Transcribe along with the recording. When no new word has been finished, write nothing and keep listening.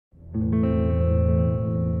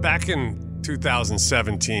Back in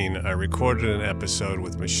 2017, I recorded an episode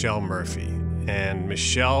with Michelle Murphy, and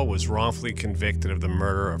Michelle was wrongfully convicted of the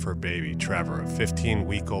murder of her baby, Trevor, a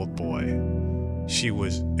 15-week-old boy. She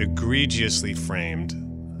was egregiously framed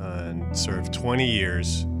and served 20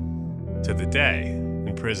 years to the day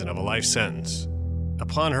in prison of a life sentence.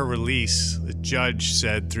 Upon her release, the judge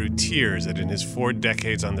said through tears that in his 4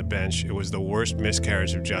 decades on the bench, it was the worst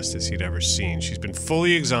miscarriage of justice he'd ever seen. She's been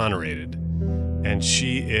fully exonerated, and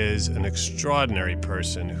she is an extraordinary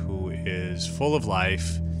person who is full of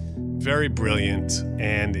life, very brilliant,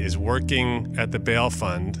 and is working at the bail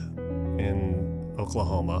fund in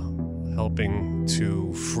Oklahoma, helping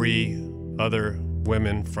to free other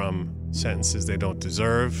women from sentences they don't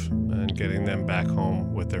deserve and getting them back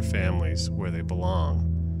home with their families where they belong.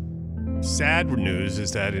 Sad news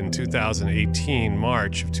is that in 2018,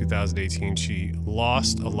 March of 2018, she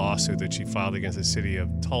lost a lawsuit that she filed against the city of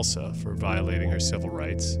Tulsa for violating her civil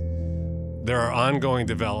rights. There are ongoing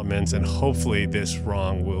developments, and hopefully this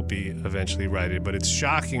wrong will be eventually righted. But it's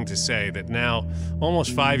shocking to say that now,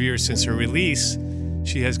 almost 5 years since her release,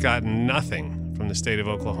 she has gotten nothing from the state of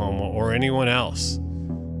Oklahoma or anyone else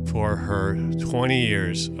for her 20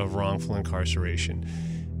 years of wrongful incarceration.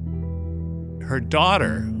 Her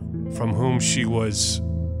daughter, from whom she was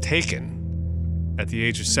taken at the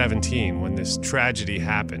age of 17 when this tragedy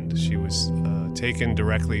happened, she was taken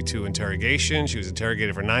directly to interrogation. She was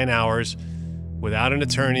interrogated for 9 hours without an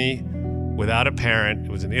attorney, without a parent.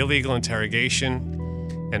 It was an illegal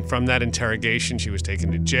interrogation. And from that interrogation, she was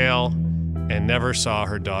taken to jail and never saw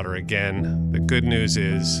her daughter again. The good news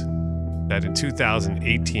is that in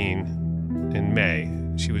 2018, in May,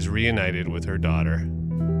 she was reunited with her daughter.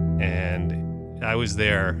 And I was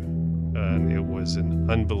there, and it was an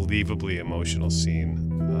unbelievably emotional scene.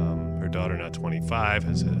 Her daughter, now 25,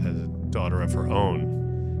 has a daughter of her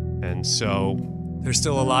own. And so there's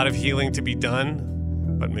still a lot of healing to be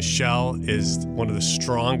done, but Michelle is one of the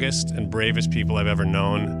strongest and bravest people I've ever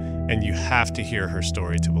known, and you have to hear her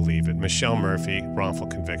story to believe it. Michelle Murphy, wrongful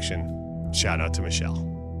conviction. Shout out to Michelle.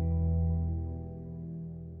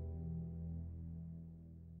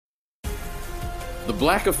 The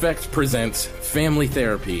Black Effect presents Family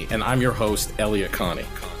Therapy, and I'm your host, Elliot Connie.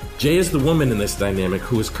 Jay is the woman in this dynamic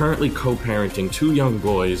who is currently co-parenting 2 young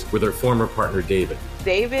boys with her former partner, David.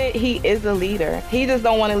 David, he is a leader. He just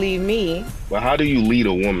don't want to leave me. Well, how do you lead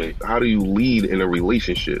a woman? How do you lead in a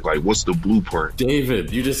relationship? Like, what's the blueprint?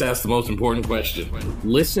 David, you just asked the most important question.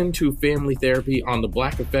 Listen to Family Therapy on the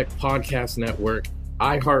Black Effect Podcast Network,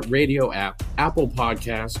 iHeartRadio app, Apple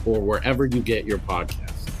Podcasts, or wherever you get your podcasts.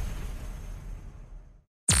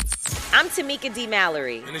 I'm Tamika D.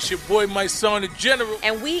 Mallory. And it's your boy, my son, the General.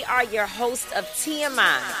 And we are your hosts of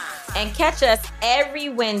TMI. And catch us every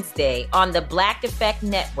Wednesday on the Black Effect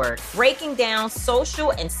Network, breaking down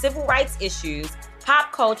social and civil rights issues,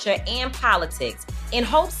 pop culture, and politics in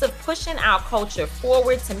hopes of pushing our culture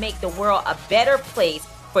forward to make the world a better place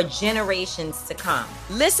for generations to come.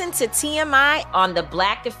 Listen to TMI on the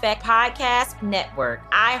Black Effect Podcast Network,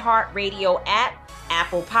 iHeartRadio app,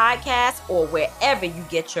 Apple Podcasts, or wherever you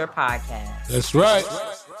get your podcasts. That's right.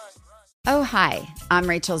 Oh, hi, I'm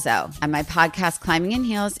Rachel Zoe, and my podcast, Climbing in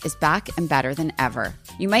Heels, is back and better than ever.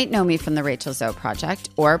 You might know me from the Rachel Zoe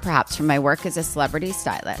Project, or perhaps from my work as a celebrity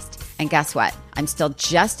stylist. And guess what? I'm still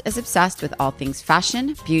just as obsessed with all things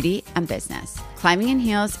fashion, beauty, and business. Climbing in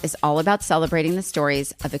Heels is all about celebrating the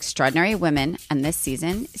stories of extraordinary women, and this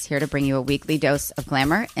season is here to bring you a weekly dose of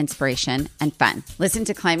glamour, inspiration, and fun. Listen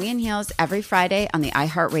to Climbing in Heels every Friday on the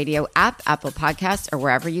iHeartRadio app, Apple Podcasts, or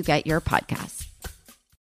wherever you get your podcasts.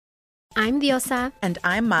 I'm Diosa. And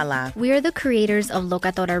I'm Mala. We are the creators of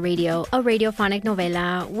Locatora Radio, a radiophonic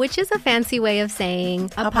novela, which is a fancy way of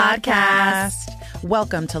saying a podcast.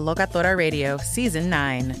 Welcome to Locatora Radio, Season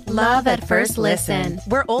 9. Love at first listen.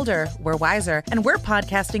 We're older, we're wiser, and we're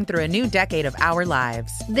podcasting through a new decade of our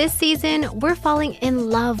lives. This season, we're falling in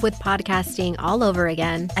love with podcasting all over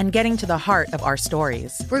again. And getting to the heart of our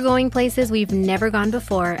stories. We're going places we've never gone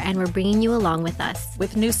before, and we're bringing you along with us.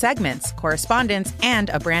 With new segments, correspondence, and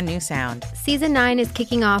a brand new sound. Season 9 is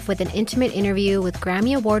kicking off with an intimate interview with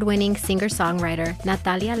Grammy Award-winning singer-songwriter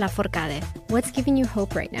Natalia Lafourcade. What's giving you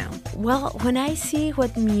hope right now? Well, when I see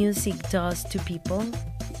what music does to people,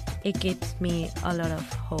 it gives me a lot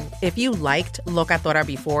of hope. If you liked Locatora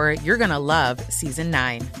before, you're going to love Season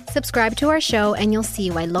 9. Subscribe to our show and you'll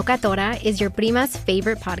see why Locatora is your prima's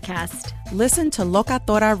favorite podcast. Listen to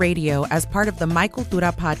Locatora Radio as part of the My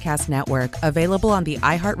Cultura Podcast Network, available on the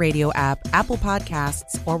iHeartRadio app, Apple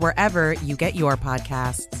Podcasts, or wherever you get your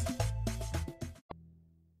podcasts.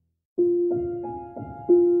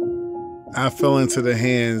 I fell into the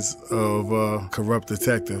hands of a corrupt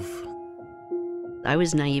detective. I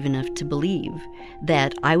was naive enough to believe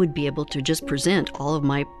that I would be able to just present all of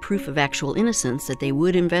my proof of actual innocence, that they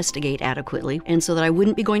would investigate adequately, and so that I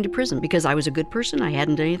wouldn't be going to prison because I was a good person, I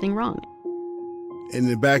hadn't done anything wrong. In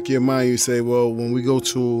the back of your mind, you say, well, when we go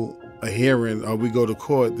to a hearing or we go to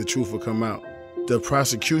court, the truth will come out. The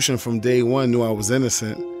prosecution from day one knew I was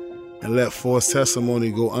innocent and let false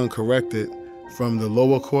testimony go uncorrected from the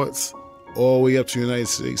lower courts all the way up to the United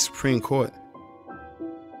States Supreme Court.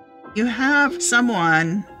 You have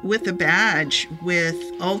someone with a badge with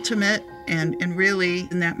ultimate and really,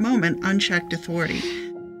 in that moment, unchecked authority.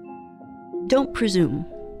 Don't presume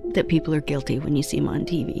that people are guilty when you see them on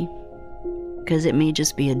TV, because it may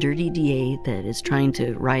just be a dirty DA that is trying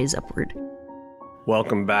to rise upward.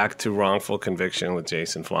 Welcome back to Wrongful Conviction with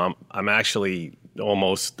Jason Flom. I'm actually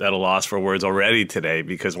almost at a loss for words already today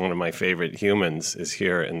because one of my favorite humans is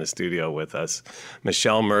here in the studio with us.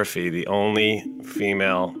 Michelle Murphy, the only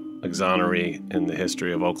female exoneree in the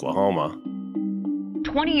history of Oklahoma.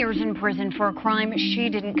 20 years in prison for a crime she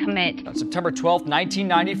didn't commit. On September 12,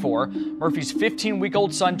 1994, Murphy's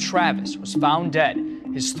 15-week-old son Travis was found dead,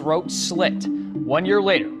 his throat slit. 1 year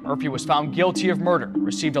later, Murphy was found guilty of murder,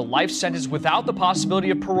 received a life sentence without the possibility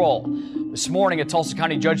of parole. This morning, a Tulsa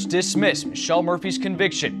County judge dismissed Michelle Murphy's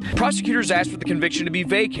conviction. Prosecutors asked for the conviction to be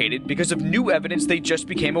vacated because of new evidence they just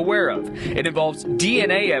became aware of. It involves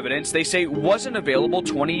DNA evidence they say wasn't available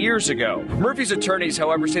 20 years ago. Murphy's attorneys,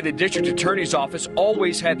 however, say the district attorney's office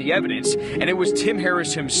always had the evidence, and it was Tim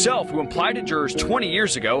Harris himself who implied to jurors 20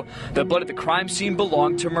 years ago that blood at the crime scene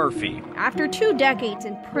belonged to Murphy. After 2 decades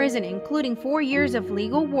in prison, including 4 years of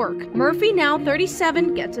legal work, Murphy, now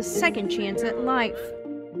 37, gets a second chance at life.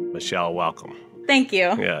 Michelle, welcome. Thank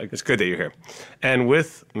you. Yeah, it's good that you're here. And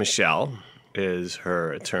with Michelle is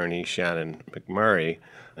her attorney, Shannon McMurray,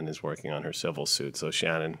 and is working on her civil suit. So,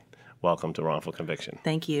 Shannon, welcome to Wrongful Conviction.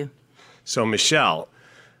 Thank you. So, Michelle,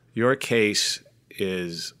 your case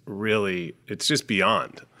is really, it's just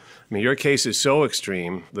beyond. I mean, your case is so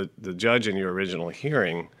extreme that the judge in your original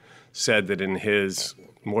hearing said that in his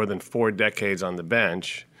more than 4 decades on the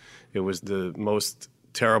bench, it was the most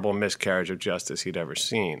terrible miscarriage of justice he'd ever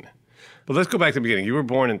seen. But let's go back to the beginning. You were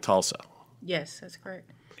born in Tulsa. Yes, that's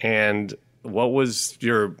correct. And what was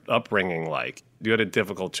your upbringing like? You had a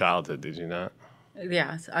difficult childhood, did you not?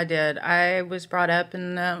 Yes, I did. I was brought up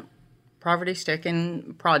in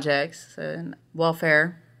poverty-stricken projects and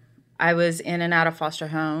welfare. I was in and out of foster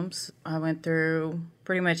homes. I went through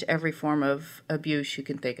pretty much every form of abuse you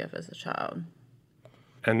can think of as a child.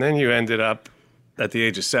 And then you ended up at the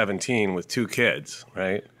age of 17 with 2 kids,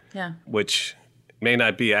 right? Yeah. Which may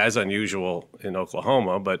not be as unusual in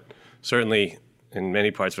Oklahoma, but certainly in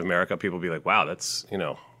many parts of America, people be like, wow, that's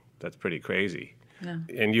pretty crazy. Yeah.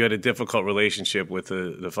 And you had a difficult relationship with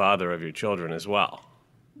the father of your children as well.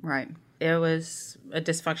 Right. It was a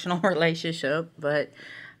dysfunctional relationship, but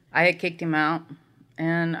I had kicked him out,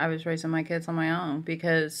 and I was raising my kids on my own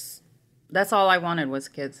because that's all I wanted was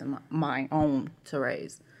kids of my own to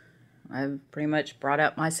raise. I pretty much brought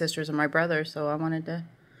up my sisters and my brother, so I wanted to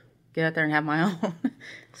get out there and have my own.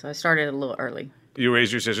 So I started a little early. You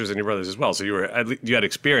raised your sisters and your brothers as well, so you had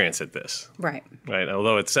experience at this. Right. Right.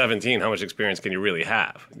 Although at 17, how much experience can you really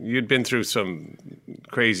have? You'd been through some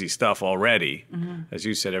crazy stuff already, as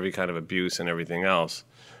you said, every kind of abuse and everything else.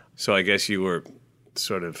 So I guess you were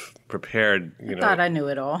sort of prepared, I thought I knew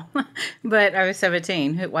it all. But I was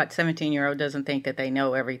 17. What 17-year-old doesn't think that they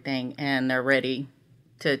know everything and they're ready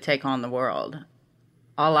to take on the world?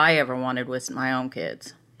 All I ever wanted was my own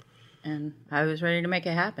kids. And I was ready to make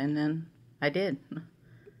it happen, and I did.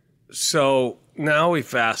 So now we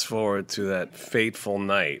fast forward to that fateful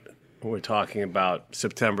night. We're talking about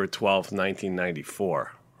September 12th,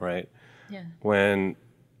 1994, right? Yeah. When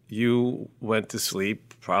you went to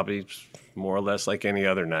sleep, probably more or less like any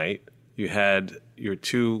other night. You had your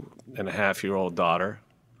 2.5-year-old daughter,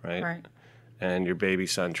 right? Right. And your baby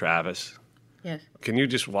son, Travis. Yes. Can you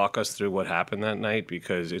just walk us through what happened that night?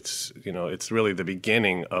 Because it's really the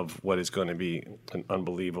beginning of what is going to be an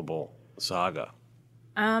unbelievable saga.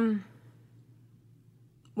 Well,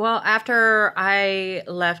 after I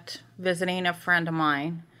left visiting a friend of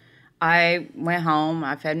mine, I went home.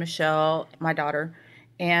 I fed Michelle, my daughter,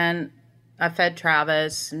 and I fed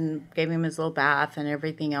Travis and gave him his little bath and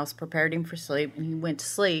everything else, prepared him for sleep, and he went to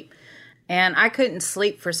sleep. And I couldn't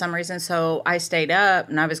sleep for some reason, so I stayed up,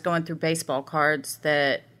 and I was going through baseball cards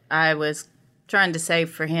that I was trying to save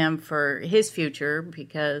for him for his future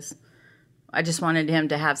because I just wanted him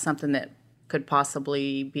to have something that could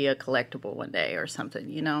possibly be a collectible one day or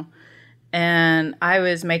something, And I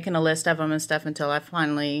was making a list of them and stuff until I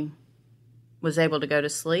finally was able to go to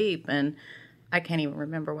sleep, and I can't even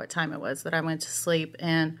remember what time it was that I went to sleep.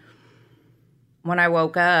 And when I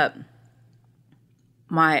woke up,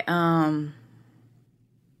 my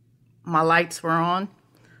lights were on,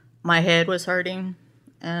 my head was hurting,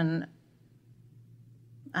 and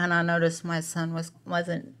I noticed my son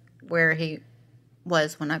wasn't where he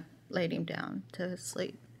was when I laid him down to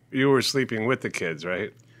sleep. You were sleeping with the kids,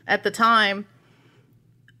 right? At the time,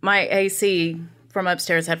 my AC from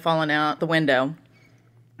upstairs had fallen out the window.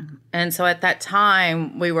 And so at that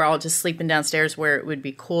time, we were all just sleeping downstairs where it would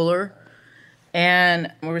be cooler.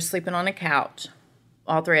 And we were sleeping on a couch.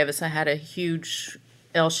 All three of us had a huge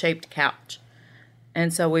L-shaped couch.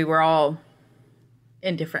 And so we were all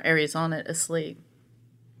in different areas on it asleep.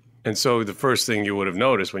 And so the first thing you would have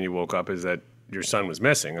noticed when you woke up is that your son was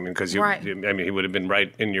missing. I mean, because he would have been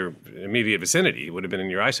right in your immediate vicinity. He would have been in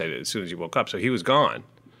your eyesight as soon as you woke up. So he was gone.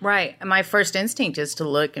 Right. And my first instinct is to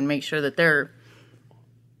look and make sure that they're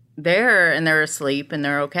there and they're asleep and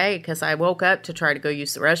they're okay, because I woke up to try to go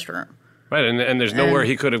use the restroom. Right. And there's nowhere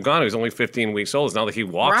he could have gone. He was only 15 weeks old. It's not like he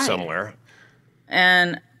walked somewhere.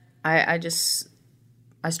 And I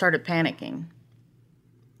started panicking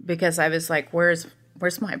because I was like, where's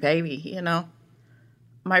my baby, you know?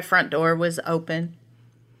 My front door was open,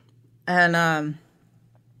 and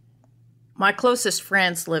my closest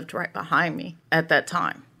friends lived right behind me at that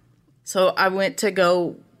time. So I went to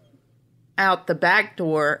go out the back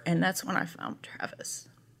door, and that's when I found Travis.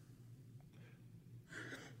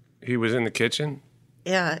 He was in the kitchen?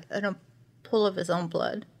 Yeah, in a pool of his own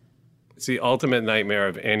blood. It's the ultimate nightmare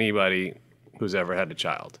of anybody who's ever had a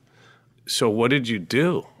child. So what did you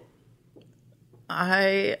do?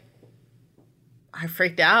 I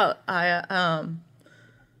freaked out. I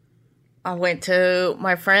went to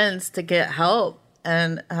my friends to get help,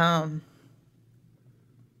 and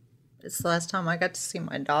it's the last time I got to see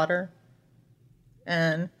my daughter,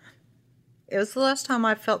 and it was the last time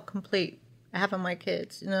I felt complete having my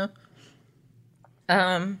kids, you know.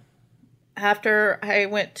 After I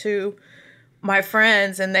went to my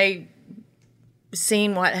friends and they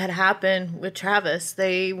seen what had happened with Travis,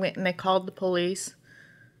 they went and they called the police.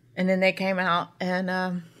 And then they came out, and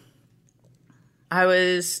I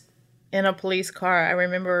was in a police car. I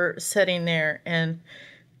remember sitting there, and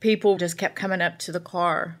people just kept coming up to the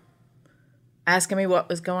car, asking me what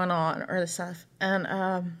was going on or the stuff.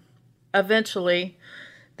 And eventually,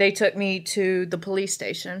 they took me to the police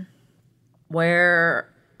station, where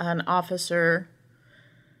an officer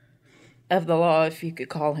of the law, if you could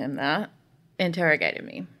call him that, interrogated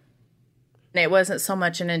me. It wasn't so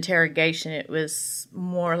much an interrogation, it was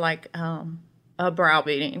more like a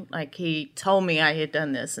browbeating. Like, he told me I had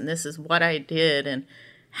done this, and this is what I did, and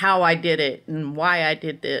how I did it, and why I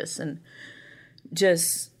did this, and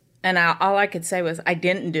all I could say was, I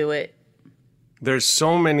didn't do it. There's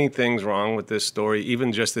so many things wrong with this story,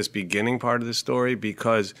 even just this beginning part of the story,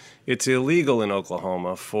 because it's illegal in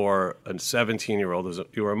Oklahoma for a 17-year-old,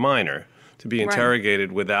 you were a minor, to be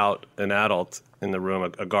interrogated without an adult in the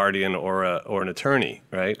room, a guardian or an attorney,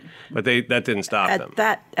 right? But that didn't stop them.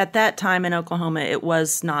 At that time in Oklahoma, it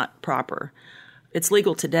was not proper. It's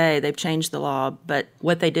legal today. They've changed the law, but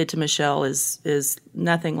what they did to Michelle is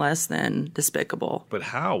nothing less than despicable. But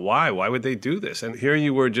how? Why? Why would they do this? And here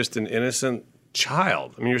you were, just an innocent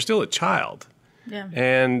child. I mean, you're still a child. Yeah.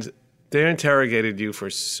 And they interrogated you for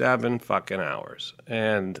 7 fucking hours.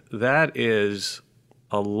 And that is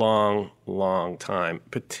a long, long time,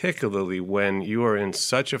 particularly when you are in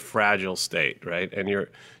such a fragile state, right? And you're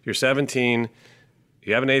 17,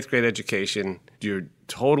 you have an 8th grade education, you're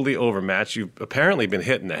totally overmatched. You've apparently been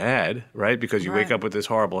hit in the head, right? Because you wake up with this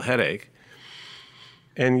horrible headache.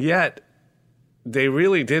 And yet, they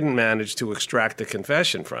really didn't manage to extract a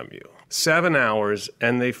confession from you. 7 hours,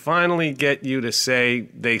 and they finally get you to say,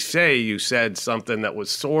 they say you said something that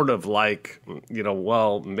was sort of like,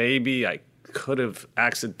 well, maybe I could have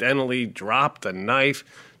accidentally dropped a knife.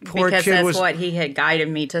 Because that's what he had guided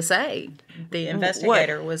me to say. The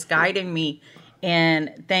investigator was guiding me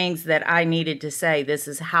in things that I needed to say. This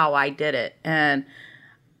is how I did it. And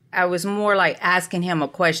I was more like asking him a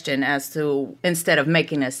question instead of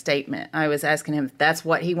making a statement. I was asking him if that's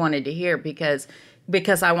what he wanted to hear, because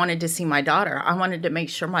I wanted to see my daughter. I wanted to make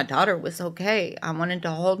sure my daughter was okay. I wanted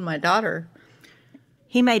to hold my daughter.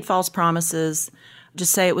 He made false promises.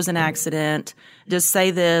 Just say it was an accident. Just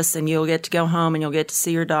say this and you'll get to go home and you'll get to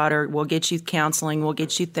see your daughter. We'll get you counseling. We'll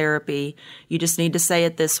get you therapy. You just need to say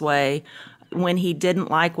it this way. When he didn't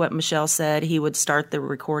like what Michelle said, he would start the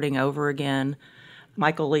recording over again.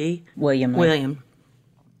 William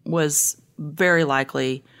was very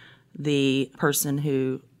likely the person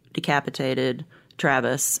who decapitated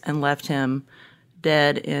Travis and left him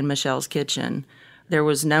dead in Michelle's kitchen. There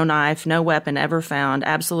was no knife, no weapon ever found,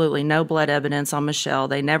 absolutely no blood evidence on Michelle.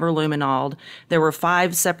 They never luminoled. There were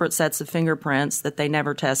 5 separate sets of fingerprints that they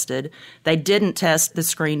never tested. They didn't test the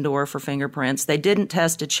screen door for fingerprints. They didn't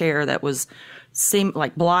test a chair that seemed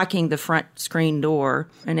like blocking the front screen door,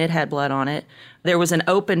 and it had blood on it. There was an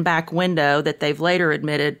open back window that they've later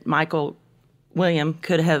admitted Michael William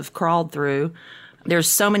could have crawled through. There's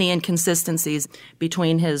so many inconsistencies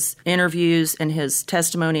between his interviews and his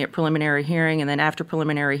testimony at preliminary hearing, and then after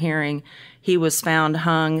preliminary hearing, he was found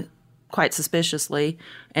hung quite suspiciously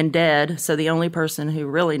and dead. So the only person who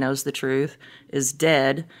really knows the truth is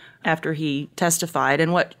dead after he testified.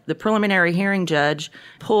 And what the preliminary hearing judge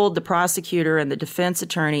pulled the prosecutor and the defense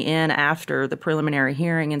attorney in after the preliminary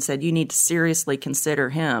hearing and said, you need to seriously consider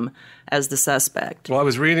him as the suspect. Well, I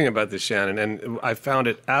was reading about this, Shannon, and I found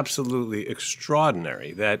it absolutely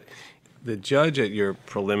extraordinary that the judge at your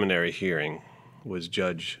preliminary hearing was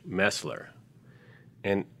Judge Messler.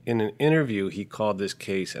 And in an interview, he called this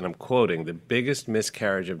case, and I'm quoting, the biggest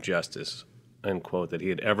miscarriage of justice, unquote, that he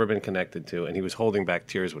had ever been connected to, and he was holding back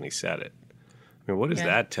tears when he said it. I mean, what does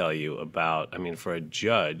that tell you about, for a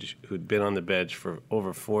judge who'd been on the bench for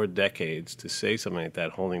over 4 decades to say something like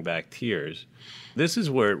that, holding back tears? This is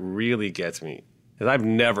where it really gets me, because I've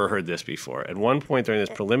never heard this before. At one point during this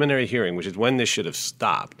preliminary hearing, which is when this should have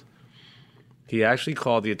stopped, he actually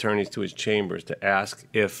called the attorneys to his chambers to ask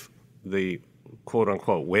if the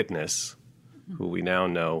quote-unquote witness, who we now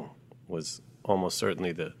know was almost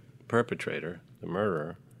certainly the perpetrator, the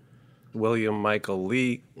murderer, William Michael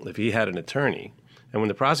Lee, if he had an attorney. And when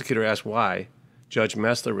the prosecutor asked why, Judge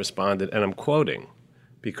Messler responded, and I'm quoting,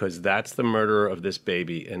 because that's the murderer of this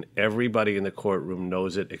baby, and everybody in the courtroom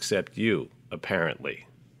knows it except you, apparently.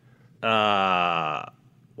 Wow.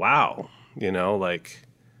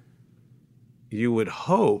 You would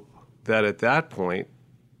hope that at that point,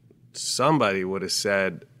 somebody would have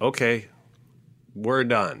said, okay, we're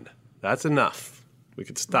done. That's enough. We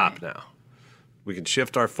can stop now. We can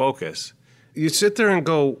shift our focus. You sit there and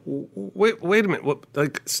go, wait a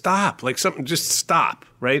minute, stop, just stop,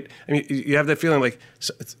 right? I mean, you have that feeling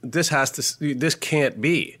this can't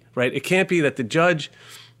be, right? It can't be that the judge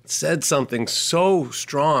said something so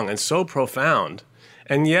strong and so profound,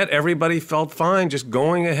 and yet everybody felt fine just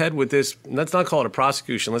going ahead with this. Let's not call it a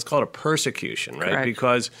prosecution. Let's call it a persecution, right?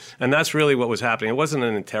 Correct. And that's really what was happening. It wasn't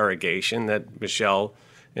an interrogation that Michelle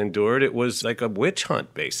endured. It was like a witch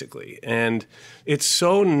hunt, basically. And it's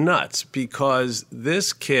so nuts because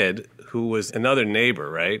this kid, who was another neighbor,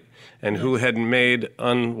 right, and who had made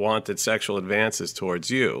unwanted sexual advances towards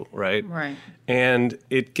you, right? Right. And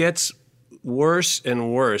it gets worse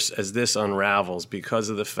and worse as this unravels because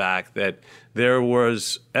of the fact that there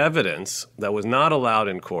was evidence that was not allowed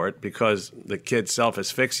in court because the kid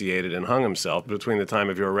self-asphyxiated and hung himself between the time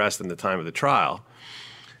of your arrest and the time of the trial.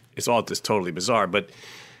 It's all just totally bizarre. But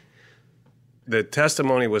the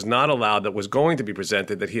testimony was not allowed that was going to be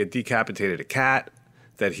presented, that he had decapitated a cat,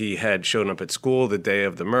 that he had shown up at school the day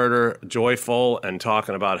of the murder, joyful and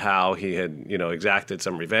talking about how he had, exacted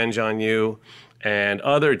some revenge on you, and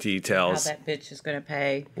other details. How that bitch is going to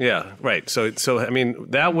pay. Yeah, right. So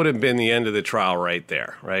that would have been the end of the trial right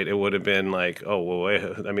there, right? It would have been like,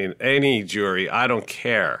 any jury, I don't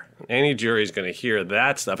care. Any jury is going to hear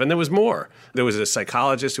that stuff. And there was more. There was a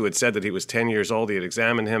psychologist who had said that he was 10 years old. He had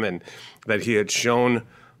examined him and that he had shown,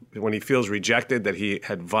 when he feels rejected, that he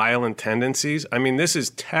had violent tendencies. I mean, this is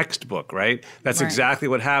textbook, right? That's exactly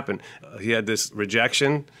what happened. He had this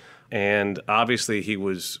rejection, and obviously he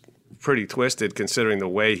was pretty twisted considering the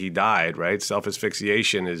way he died, right?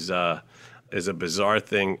 Self-asphyxiation is a bizarre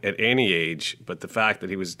thing at any age, but the fact that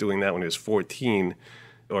he was doing that when he was 14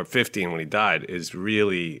 or 15 when he died is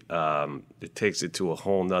really, it takes it to a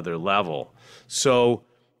whole nother level. So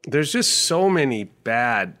there's just so many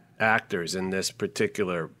bad actors in this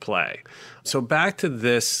particular play. So back to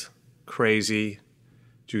this crazy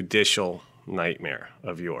judicial nightmare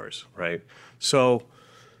of yours, right? So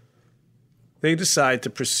they decide to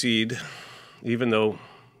proceed, even though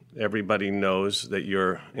everybody knows that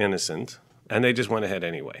you're innocent, and they just went ahead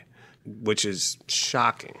anyway, which is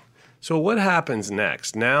shocking. So what happens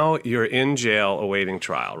next? Now you're in jail awaiting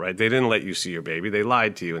trial, right? They didn't let you see your baby. They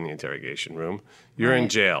lied to you in the interrogation room. You're in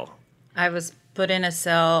jail. I was put in a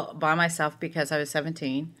cell by myself because I was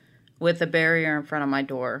 17 with a barrier in front of my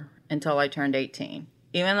door until I turned 18.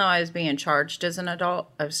 Even though I was being charged as an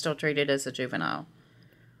adult, I was still treated as a juvenile.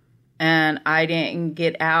 And I didn't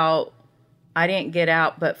get out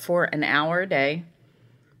but for an hour a day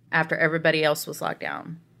after everybody else was locked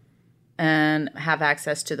down and have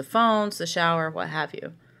access to the phones, the shower, what have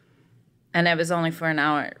you. And it was only for an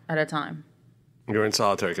hour at a time. You're in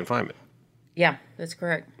solitary confinement. Yeah, that's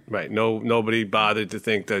correct. Right. Nobody bothered to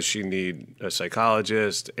think, does she need a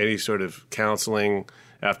psychologist, any sort of counseling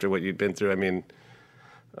after what you'd been through? I mean,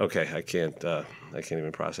 okay, I can't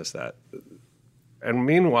even process that. And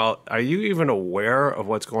meanwhile, are you even aware of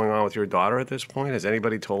what's going on with your daughter at this point? Has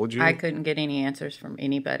anybody told you? I couldn't get any answers from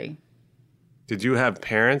anybody. Did you have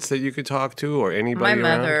parents that you could talk to or anybody My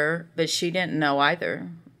around? mother, but she didn't know either.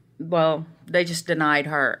 Well, they just denied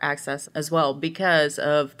her access as well because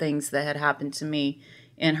of things that had happened to me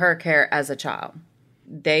in her care as a child.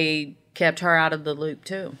 They kept her out of the loop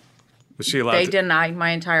too. Was she allowed They denied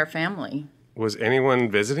my entire family. Was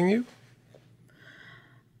anyone visiting you?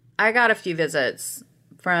 I got a few visits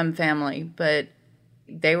from family, but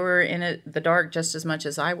they were in the dark just as much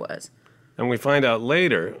as I was. And we find out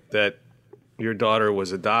later that your daughter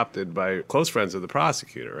was adopted by close friends of the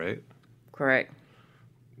prosecutor, right? Correct.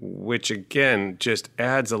 Which, again, just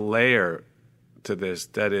adds a layer to this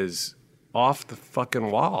that is off the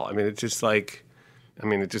fucking wall. I mean, it just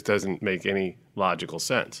doesn't make any logical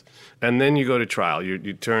sense. And then you go to trial.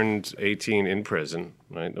 You turned 18 in prison,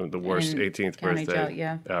 right? The worst 18th county birthday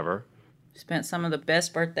jail, ever. Spent some of the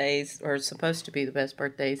best birthdays, or supposed to be the best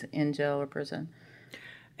birthdays, in jail or prison.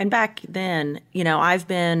 And back then, I've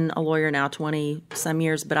been a lawyer now 20-some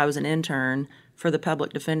years, but I was an intern for the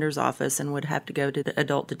public defender's office and would have to go to the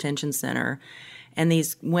adult detention center. And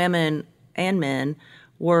these women and men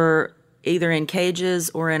were either in cages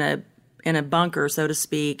or in a bunker, so to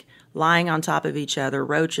speak, lying on top of each other,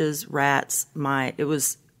 roaches, rats, it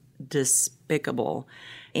was despicable.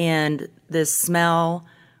 And the smell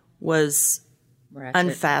was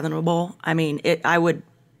unfathomable. I mean, I would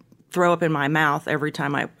throw up in my mouth every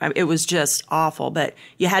time it was just awful. But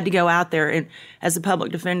you had to go out there, and as a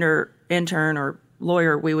public defender intern or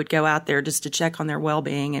lawyer, we would go out there just to check on their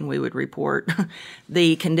well-being, and we would report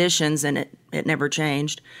the conditions, and it never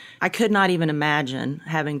changed. I could not even imagine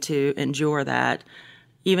having to endure that,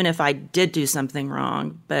 even if I did do something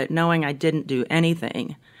wrong. But knowing I didn't do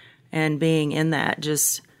anything and being in that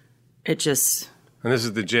And this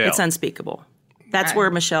is the jail. It's unspeakable. That's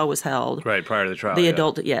where Michelle was held. Right, prior to the trial. The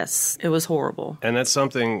adult, yes. It was horrible. And that's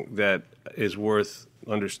something that is worth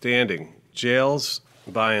understanding. Jails,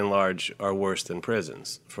 by and large, are worse than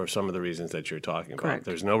prisons for some of the reasons that you're talking about. Correct.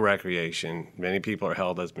 There's no recreation. Many people are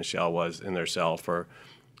held, as Michelle was, in their cell for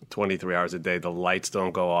 23 hours a day. The lights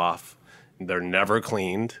don't go off. They're never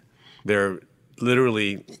cleaned. They're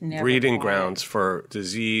literally breeding grounds for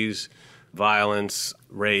disease, violence,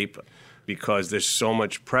 rape, because there's so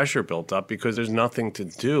much pressure built up because there's nothing to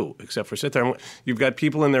do except for sit there. You've got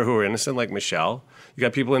people in there who are innocent, like Michelle. You've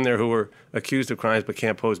got people in there who are accused of crimes but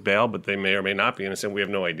can't post bail, but they may or may not be innocent. We have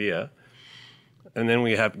no idea. And then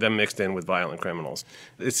we have them mixed in with violent criminals.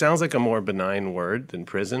 It sounds like a more benign word than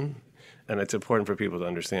prison, and it's important for people to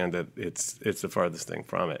understand that it's the farthest thing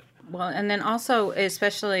from it. Well, and then also,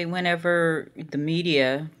 especially whenever the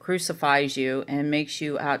media crucifies you and makes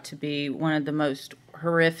you out to be one of the most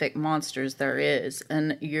horrific monsters there is,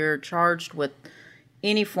 and you're charged with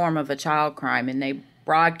any form of a child crime and they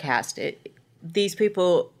broadcast it, these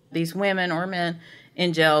people, these women or men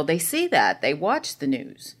in jail, they see that. They watch the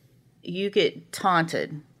news. You get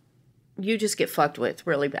taunted. You just get fucked with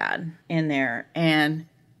really bad in there. And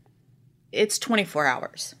it's 24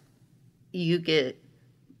 hours. You get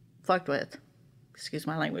fucked with, excuse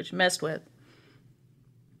my language, messed with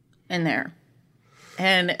in there.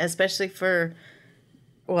 And especially for,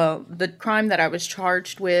 well, the crime that I was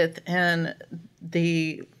charged with and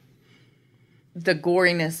the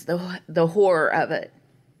goriness, the horror of it,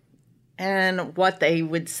 and what they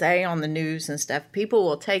would say on the news and stuff, people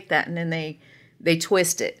will take that and then they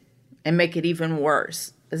twist it and make it even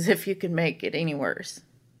worse, as if you could make it any worse.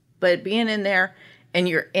 But being in there and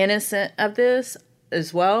you're innocent of this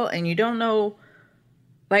as well, and you don't know,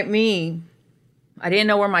 like me, I didn't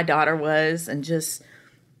know where my daughter was, and just,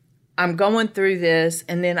 I'm going through this,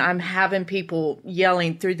 and then I'm having people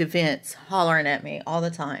yelling through the vents, hollering at me all the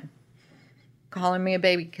time, calling me a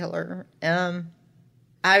baby killer.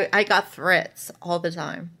 I got threats all the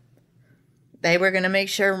time. They were going to make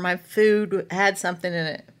sure my food had something in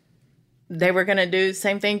it. They were going to do the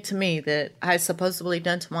same thing to me that I supposedly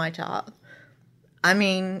done to my child. I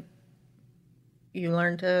mean, you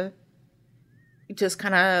learn to just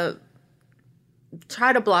kind of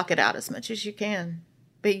try to block it out as much as you can,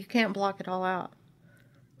 but you can't block it all out.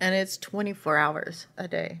 And it's 24 hours a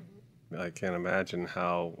day. I can't imagine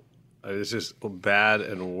how it's just bad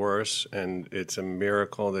and worse, and it's a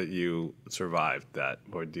miracle that you survived that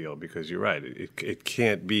ordeal, because you're right. It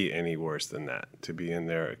can't be any worse than that, to be in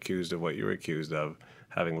there accused of what you were accused of,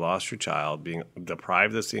 having lost your child, being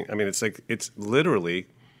deprived of seeing. I mean, it's literally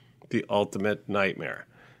the ultimate nightmare.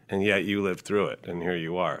 And yet you lived through it, and here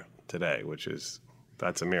you are today,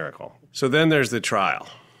 that's a miracle. So then there's the trial,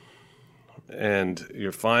 and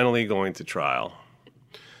you're finally going to trial.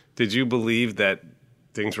 Did you believe that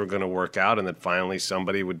things were going to work out and that finally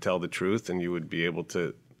somebody would tell the truth and you would be able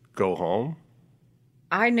to go home?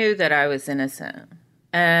 I knew that I was innocent,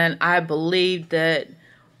 and I believed that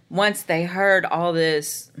once they heard all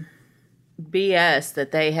this BS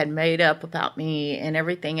that they had made up about me and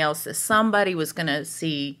everything else, that somebody was going to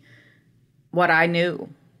see what I knew,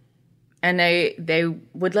 and they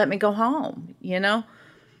would let me go home,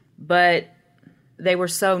 But they were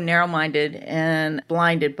so narrow-minded and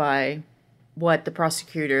blinded by what the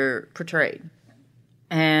prosecutor portrayed.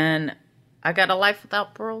 And I got a life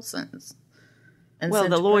without parole sentence. Well,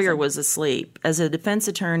 the lawyer was asleep. As a defense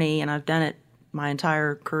attorney, and I've done it my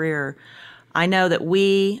entire career, I know that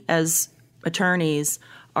we as attorneys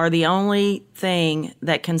are the only thing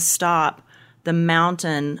that can stop the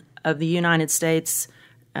mountain of the United States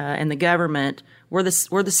and the government. We're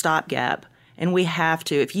the stopgap, and we have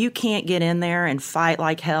to. If you can't get in there and fight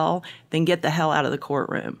like hell, then get the hell out of the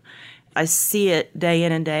courtroom. I see it day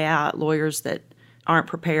in and day out, lawyers that aren't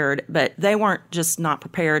prepared, but they weren't just not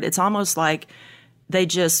prepared. It's almost like they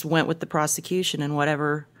just went with the prosecution and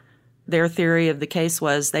whatever their theory of the case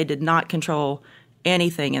was. They did not control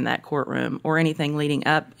anything in that courtroom or anything leading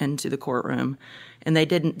up into the courtroom, and they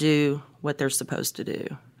didn't do what they're supposed to do.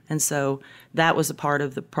 And so that was a part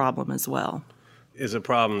of the problem as well. Is a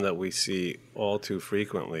problem that we see all too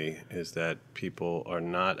frequently is that people are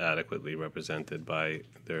not adequately represented by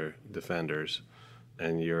their defenders,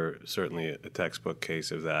 and you're certainly a textbook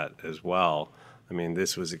case of that as well. I mean,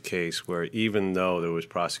 this was a case where even though there was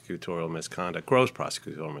prosecutorial misconduct, gross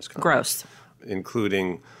prosecutorial misconduct,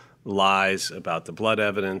 including lies about the blood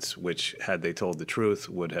evidence, which, had they told the truth,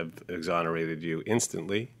 would have exonerated you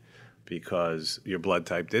instantly because your blood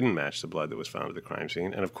type didn't match the blood that was found at the crime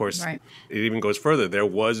scene. And, of course, It even goes further. There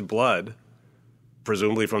was blood,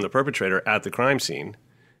 presumably from the perpetrator, at the crime scene.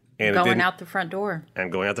 And going out the front door.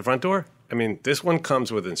 And going out the front door. I mean, this one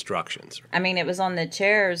comes with instructions. I mean, it was on the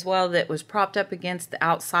chair as well that was propped up against the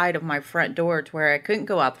outside of my front door to where I couldn't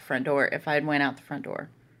go out the front door if I had went out the front door.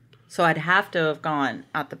 So I'd have to have gone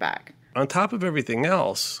out the back. On top of everything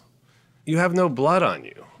else, you have no blood on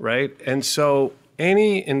you, right? And so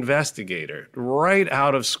any investigator right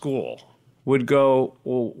out of school would go,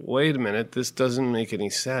 well, wait a minute, this doesn't make any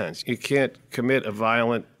sense. You can't commit a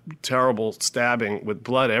violent, terrible stabbing with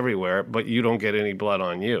blood everywhere, but you don't get any blood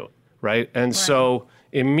on you, right? And so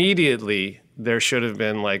immediately there should have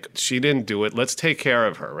been like, she didn't do it. Let's take care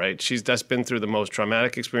of her, right? She's just been through the most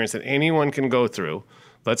traumatic experience that anyone can go through.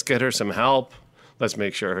 Let's get her some help. Let's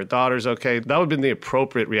make sure her daughter's okay. That would have been the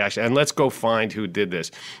appropriate reaction. And let's go find who did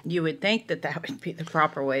this. You would think that would be the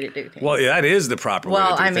proper way to do things. Well, that is the proper way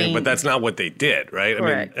to do things, but that's not what they did,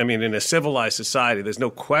 right? I mean, in a civilized society, there's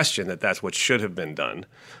no question that that's what should have been done.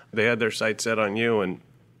 They had their sights set on you, and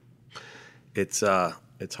it's hard.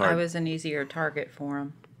 I was an easier target for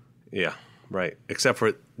them. Yeah, right. Except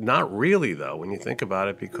for not really, though, when you think about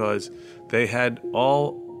it, because they had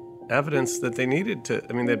all evidence that they needed to.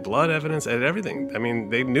 I mean, they had blood evidence and everything. I mean,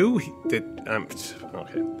 they knew that.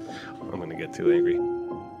 Okay, I'm going to get too angry.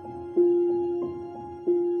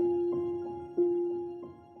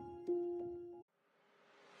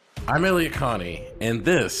 I'm Elliot Connie, and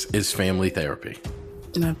this is Family Therapy.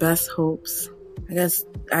 My best hopes, I guess,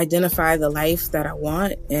 identify the life that I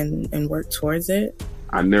want and work towards it.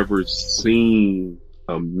 I never seen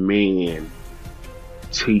a man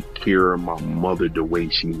take care of my mother the way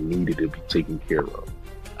she needed to be taken care of.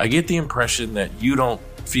 I get the impression that you don't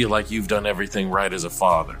feel like you've done everything right as a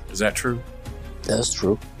father. Is that true? That's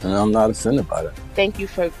true, and I'm not offended by that. Thank you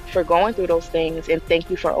for going through those things, and thank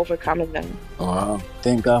you for overcoming them. Wow.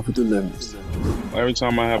 Thank God for deliverance. Every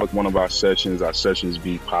time I have one of our sessions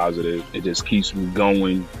be positive. It just keeps me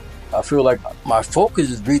going. I feel like my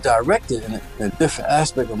focus is redirected in a different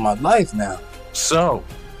aspect of my life now. So,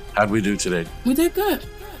 how'd we do today? We did good.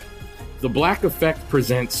 The Black Effect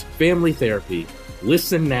presents Family Therapy.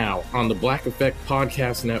 Listen now on the Black Effect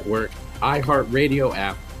Podcast Network, iHeartRadio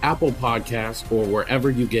app, Apple Podcasts, or wherever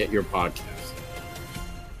you get your podcasts.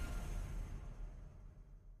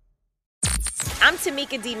 I'm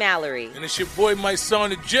Tamika D. Mallory. And it's your boy, my son,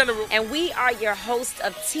 the General. And we are your hosts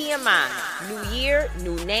of TMI. New year,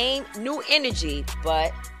 new name, new energy,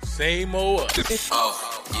 but same old us.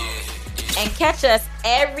 Oh, yeah. And catch us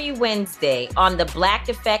every Wednesday on the Black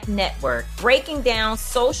Effect Network, breaking down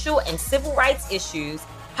social and civil rights issues,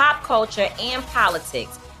 pop culture, and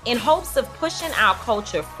politics, in hopes of pushing our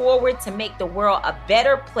culture forward to make the world a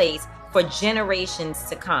better place for generations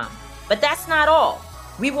to come. But that's not all.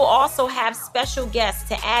 We will also have special guests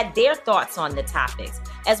to add their thoughts on the topics,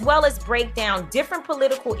 as well as break down different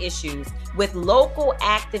political issues with local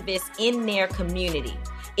activists in their community.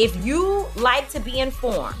 If you like to be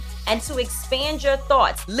informed and to expand your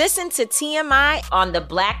thoughts, listen to TMI on the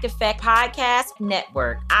Black Effect Podcast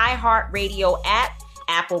Network, iHeartRadio app,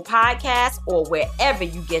 Apple Podcasts, or wherever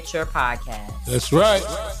you get your podcasts. That's right.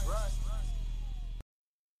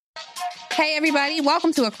 Hey, everybody.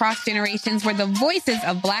 Welcome to Across Generations, where the voices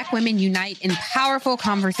of Black women unite in powerful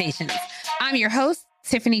conversations. I'm your host,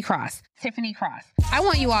 Tiffany Cross. I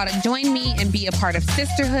want you all to join me and be a part of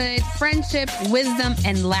sisterhood, friendship, wisdom,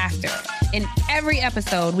 and laughter. In every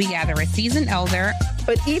episode, we gather a seasoned elder.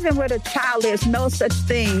 But even with a child, there's no such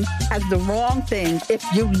thing as the wrong thing if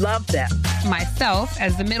you love them. Myself,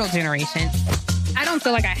 as the middle generation. I don't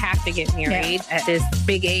feel like I have to get married at this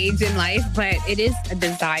big age in life, but it is a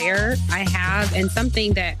desire I have and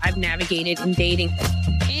something that I've navigated in dating.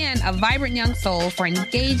 And a vibrant young soul for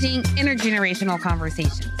engaging intergenerational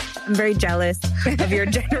conversations. I'm very jealous of your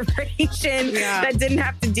generation that didn't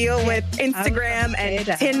have to deal with Instagram and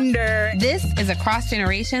Tinder. This is Across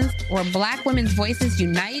Generations, where Black women's voices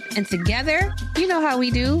unite, and together, you know how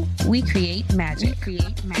we do, we create magic.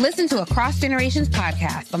 Listen to Across Generations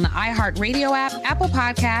podcast on the iHeartRadio app, Apple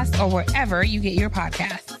Podcasts, or wherever you get your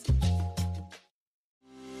podcasts.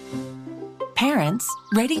 Parents,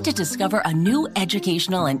 ready to discover a new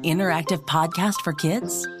educational and interactive podcast for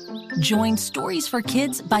kids? Join Stories for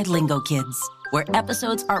Kids by Lingo Kids, where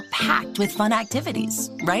episodes are packed with fun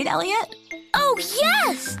activities. Right, Elliot? Oh,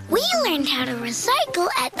 yes! We learned how to recycle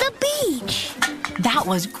at the beach. That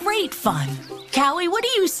was great fun. Callie, what do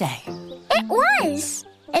you say? It was.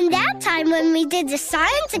 And that time when we did the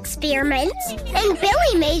science experiments and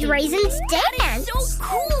Billy made raisins dance. So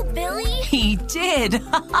cool, Billy. He did.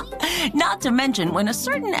 Not to mention when a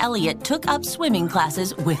certain Elliot took up swimming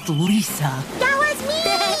classes with Lisa. That was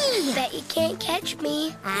me. Bet you can't catch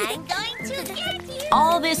me. I'm going to get you.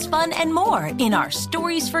 All this fun and more in our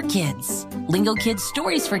Stories for Kids. Lingo Kids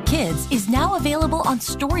Stories for Kids is now available on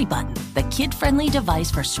Story Button, the kid-friendly device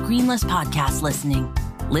for screenless podcast listening.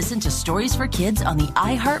 Listen to Stories for Kids on the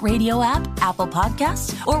iHeartRadio app, Apple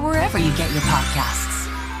Podcasts, or wherever you get your podcasts.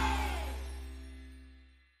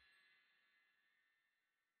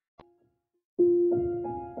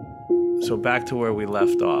 So back to where we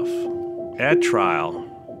left off. At trial,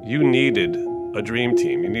 you needed a dream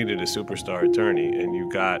team. You needed a superstar attorney, and you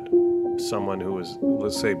got someone who was,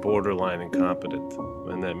 let's say, borderline incompetent,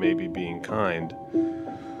 and that may be being kind.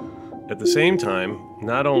 At the same time,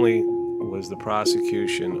 not only was the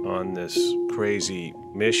prosecution on this crazy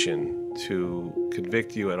mission to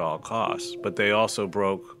convict you at all costs, but they also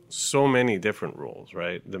broke so many different rules,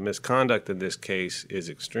 right? The misconduct in this case is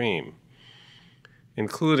extreme,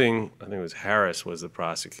 including, I think it was Harris was the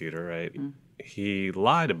prosecutor, right? Mm-hmm. He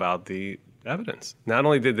lied about the evidence. Not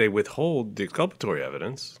only did they withhold the exculpatory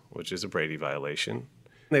evidence, which is a Brady violation,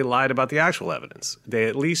 they lied about the actual evidence. They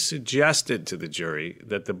at least suggested to the jury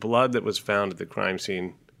that the blood that was found at the crime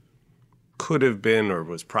scene could have been or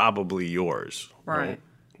was probably yours, right?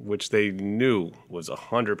 Which they knew was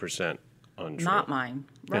 100% untrue. Not mine,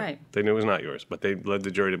 right. Yeah, they knew it was not yours, but they led the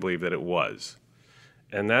jury to believe that it was.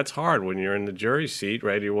 And that's hard when you're in the jury seat,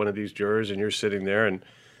 right? You're one of these jurors and you're sitting there and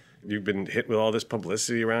you've been hit with all this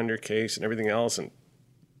publicity around your case and everything else. And,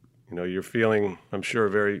 you know, you're feeling, I'm sure,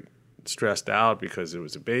 very stressed out because it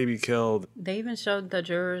was a baby killed. They even showed the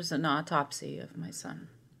jurors an autopsy of my son.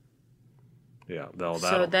 Yeah,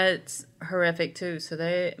 so that's horrific too. So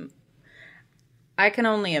I can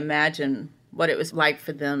only imagine what it was like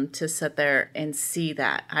for them to sit there and see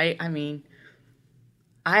that. I mean,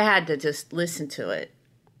 I had to just listen to it.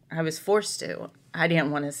 I was forced to. I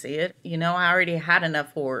didn't want to see it. You know, I already had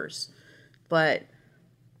enough horrors, but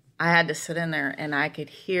I had to sit in there and I could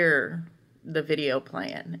hear the video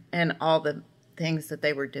playing and all the things that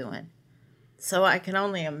they were doing. So I can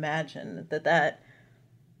only imagine that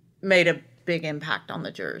made a big impact on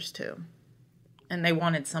the jurors too. And they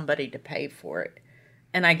wanted somebody to pay for it.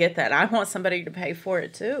 And I get that. I want somebody to pay for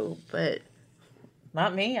it too, but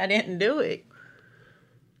not me. I didn't do it.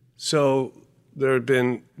 So there had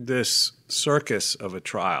been this circus of a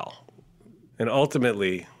trial, and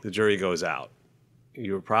ultimately the jury goes out.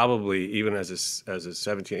 You were probably, even as a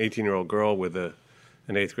 17, 18-year-old girl with an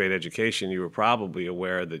 8th grade education, you were probably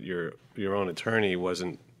aware that your own attorney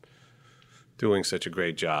wasn't doing such a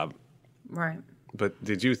great job. Right. But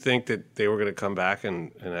did you think that they were going to come back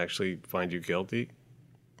and actually find you guilty?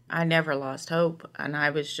 I never lost hope, and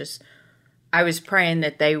I was just I was praying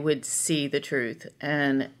that they would see the truth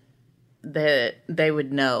and that they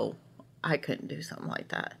would know I couldn't do something like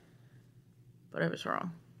that. But I was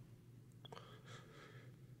wrong.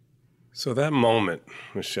 So that moment,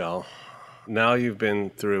 Michelle, now you've been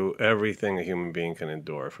through everything a human being can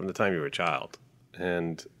endure from the time you were a child.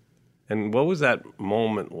 And what was that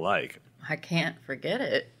moment like? I can't forget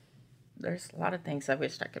it. There's a lot of things I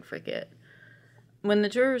wished I could forget. When the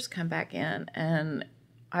jurors come back in and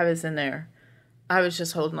I was in there, I was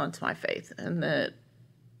just holding on to my faith and that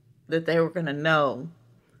they were going to know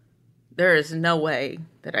there is no way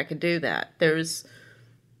that I could do that. There's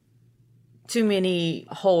too many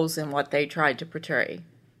holes in what they tried to portray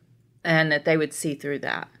and that they would see through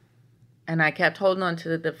that. And I kept holding on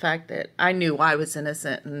to the fact that I knew I was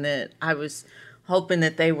innocent and that I was hoping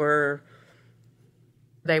that they weren't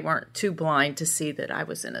too blind to see that I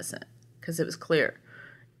was innocent, because it was clear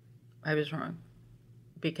I was wrong,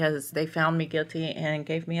 because they found me guilty and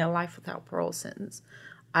gave me a life without parole sentence.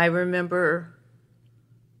 I remember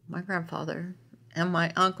my grandfather and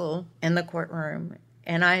my uncle in the courtroom,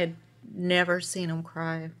 and I had never seen them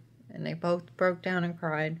cry, and they both broke down and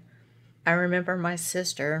cried. I remember my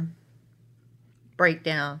sister break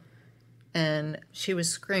down, and she was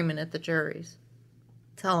screaming at the juries,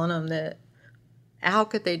 telling them that how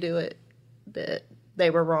could they do it, that they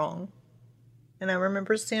were wrong. And I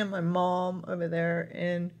remember seeing my mom over there,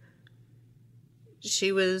 and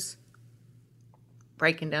she was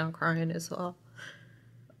breaking down crying as well.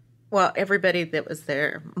 Well, everybody that was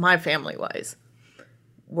there, my family-wise,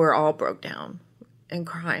 were all broke down and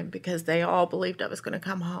crying because they all believed I was going to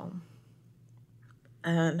come home.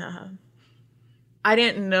 And I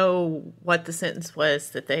didn't know what the sentence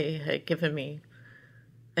was that they had given me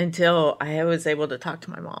until I was able to talk to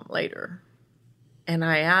my mom later. And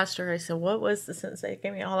I asked her, I said, what was the sentence they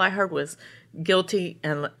gave me? All I heard was guilty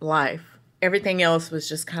and life. Everything else was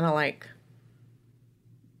just kind of like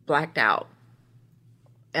blacked out.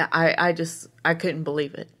 I couldn't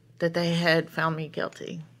believe it, that they had found me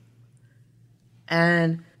guilty.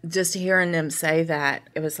 And just hearing them say that,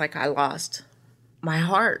 it was like I lost my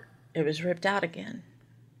heart. It was ripped out again.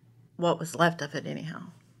 What was left of it anyhow.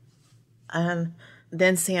 And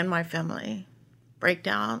then seeing my family break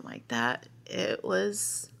down like that, it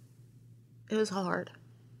was hard.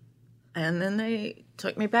 And then they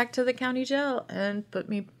took me back to the county jail and put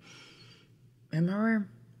me in my room.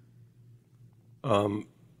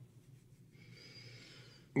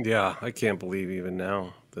 Yeah, I can't believe even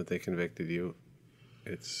now that they convicted you.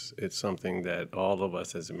 It's something that all of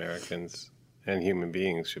us as Americans and human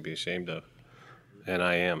beings should be ashamed of. And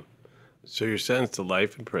I am. So you're sentenced to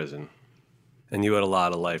life in prison, and you had a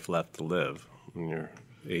lot of life left to live when you're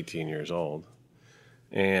 18 years old.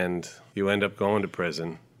 And you end up going to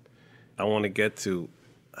prison. I want to get to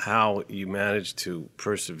how you managed to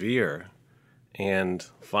persevere and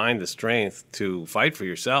find the strength to fight for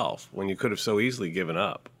yourself when you could have so easily given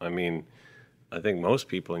up. I mean, I think most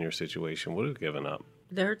people in your situation would have given up.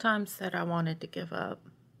 There are times that I wanted to give up,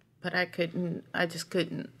 but I couldn't. I just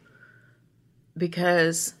couldn't,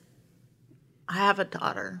 because I have a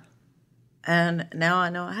daughter, and now I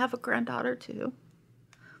know I have a granddaughter too.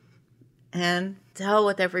 And to hell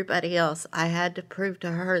with everybody else, I had to prove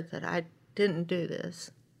to her that I didn't do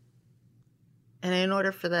this. And in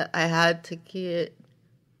order for that, I had to get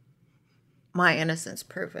my innocence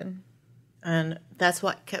proven. And that's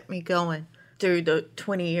what kept me going through the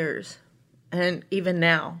 20 years. And even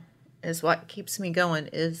now is what keeps me going,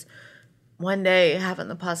 is one day having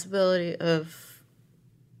the possibility of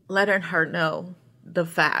letting her know the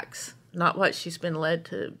facts, not what she's been led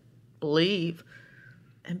to believe,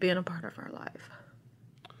 and being a part of her life.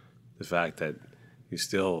 The fact that you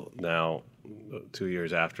still now, 3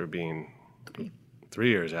 years after being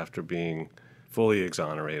fully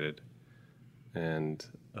exonerated and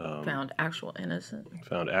found actual innocent,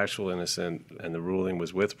 and the ruling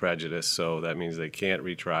was with prejudice, so that means they can't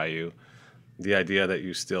retry you. The idea that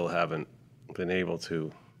you still haven't been able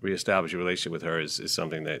to reestablish a relationship with her is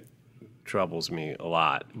something that troubles me a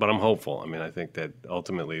lot, but I'm hopeful. I mean, I think that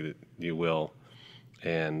ultimately that you will,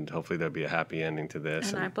 and hopefully there'll be a happy ending to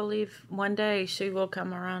this. And I believe one day she will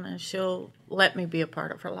come around and she'll let me be a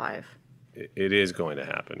part of her life. It is going to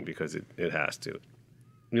happen, because it has to.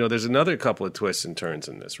 You know, there's another couple of twists and turns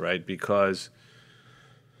in this, right? Because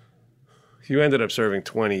you ended up serving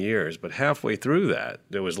 20 years, but halfway through that,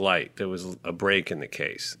 there was light. There was a break in the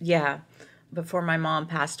case. Yeah. Before my mom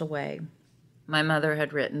passed away, my mother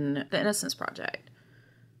had written the Innocence Project.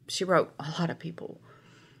 She wrote a lot of people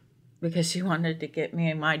because she wanted to get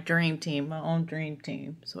me my dream team, my own dream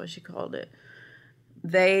team, is what she called it.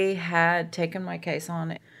 They had taken my case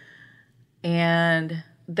on, And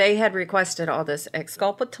they had requested all this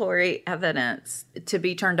exculpatory evidence to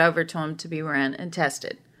be turned over to them to be run and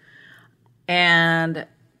tested. And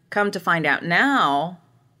come to find out now,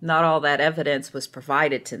 not all that evidence was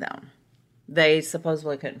provided to them. They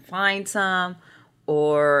supposedly couldn't find some,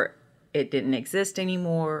 or it didn't exist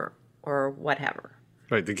anymore, or whatever.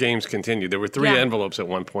 Right, the games continued. There were 3 envelopes at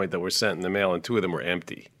one point that were sent in the mail, and 2 of them were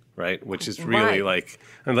empty, right? Which is really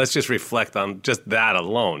and let's just reflect on just that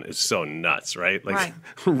alone. It's so nuts, right? Like,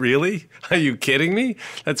 really? Are you kidding me?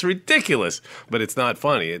 That's ridiculous. But it's not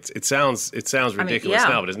funny. It sounds ridiculous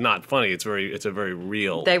now, but it's not funny. It's a very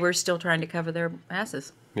real. They were still trying to cover their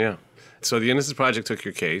asses. Yeah. So the Innocence Project took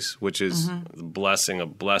your case, which is the blessing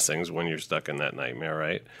of blessings when you're stuck in that nightmare,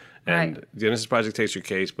 right? And the Innocence Project takes your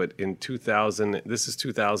case, but in 2000, this is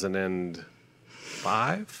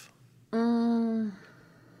 2005?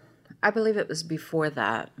 I believe it was before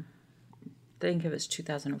that. I think it was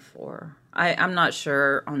 2004. I'm not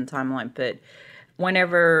sure on the timeline, but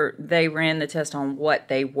whenever they ran the test on what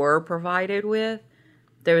they were provided with,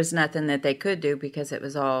 there was nothing that they could do because it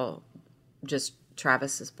was all just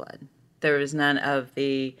Travis's blood. There was none of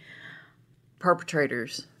the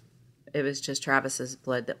perpetrators. It was just Travis's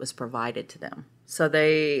blood that was provided to them. So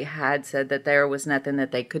they had said that there was nothing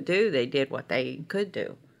that they could do. They did what they could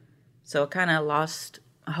do. So it kind of lost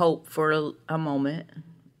hope for a moment,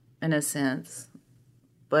 in a sense.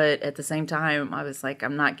 But at the same time, I was like,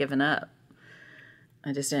 I'm not giving up.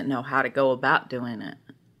 I just didn't know how to go about doing it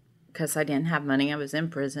because I didn't have money. I was in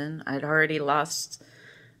prison. I'd already lost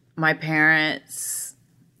my parents.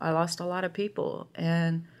 I lost a lot of people.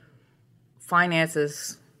 And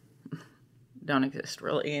finances don't exist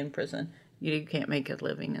really in prison. You can't make a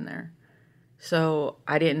living in there. So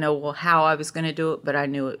I didn't know how I was going to do it, but I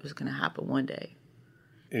knew it was going to happen one day.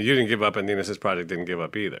 You didn't give up, and the Innocence Project didn't give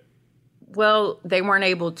up either. Well, they weren't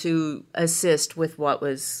able to assist with what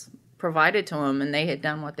was provided to them, and they had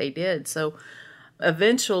done what they did. So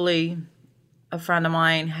eventually, a friend of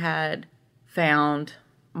mine had found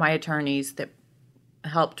my attorneys that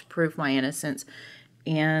helped prove my innocence,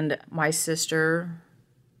 and my sister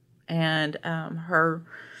and her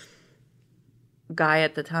guy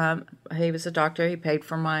at the time, he was a doctor, he paid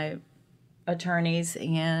for my attorneys,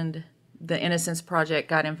 and the Innocence Project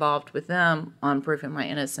got involved with them on proving my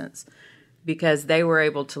innocence because they were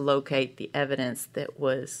able to locate the evidence that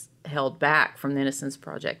was held back from the Innocence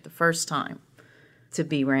Project the first time to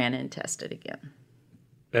be ran and tested again.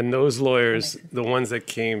 And those lawyers, the ones that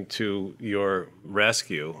came to your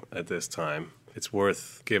rescue at this time, it's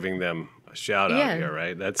worth giving them a shout out here,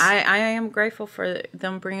 right? I am grateful for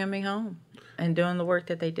them bringing me home and doing the work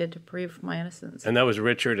that they did to prove my innocence. And that was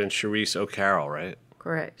Richard and Sharice O'Carroll, right?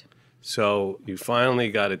 Correct. So you finally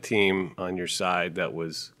got a team on your side that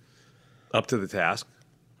was up to the task,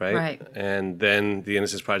 right? Right. And then the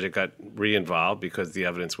Innocence Project got re-involved because the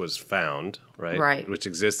evidence was found, right? Right. Which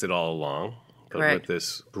existed all along. But Correct. with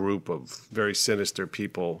this group of very sinister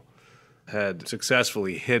people had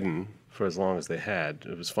successfully hidden for as long as they had.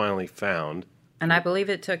 It was finally found. And I believe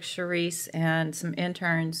it took Sharice and some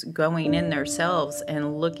interns going in themselves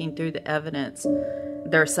and looking through the evidence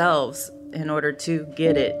themselves in order to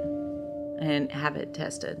get it and have it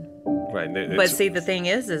tested. Right. But see, the thing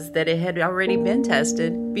is that it had already been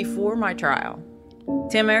tested before my trial.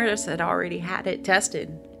 Tim Meredith had already had it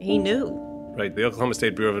tested. He knew. Right. The Oklahoma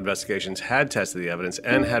State Bureau of Investigations had tested the evidence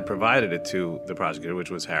and had provided it to the prosecutor,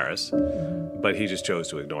 which was Harris, but he just chose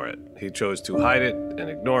to ignore it. He chose to hide it and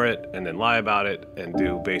ignore it and then lie about it and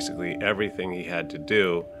do basically everything he had to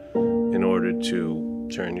do in order to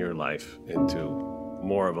turn your life into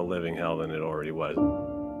more of a living hell than it already was.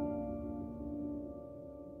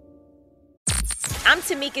 I'm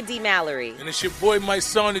Tamika D. Mallory. And it's your boy, my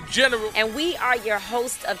son, the General. And we are your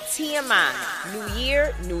hosts of TMI. New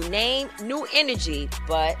year, new name, new energy,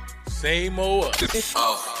 but same old us.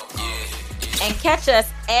 And catch us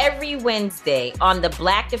every Wednesday on the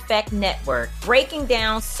Black Effect Network, breaking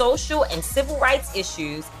down social and civil rights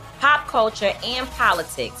issues, pop culture, and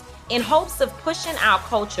politics in hopes of pushing our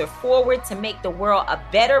culture forward to make the world a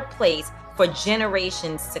better place for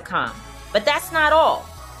generations to come. But that's not all.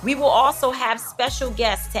 We will also have special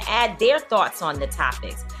guests to add their thoughts on the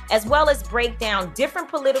topics, as well as break down different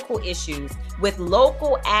political issues with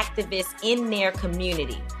local activists in their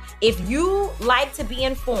community. If you like to be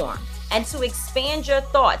informed and to expand your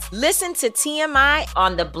thoughts, listen to TMI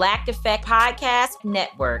on the Black Effect Podcast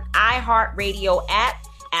Network, iHeartRadio app,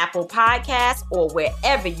 Apple Podcasts, or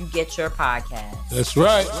wherever you get your podcasts. That's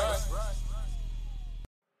right.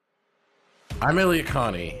 I'm Elliot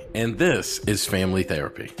Connie, and this is Family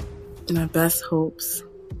Therapy. My best hopes,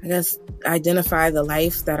 I guess, identify the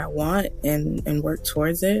life that I want and work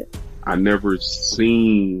towards it. I never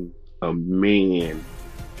seen a man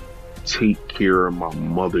take care of my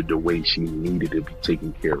mother the way she needed to be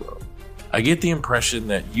taken care of. I get the impression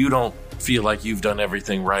that you don't feel like you've done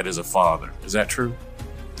everything right as a father. Is that true?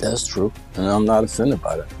 That's true, and I'm not offended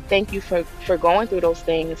by that. Thank you for going through those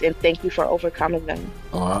things, and thank you for overcoming them.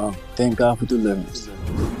 Wow. Thank God for deliverance.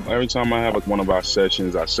 Every time I have one of our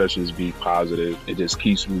sessions be positive. It just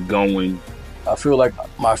keeps me going. I feel like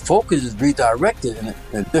my focus is redirected in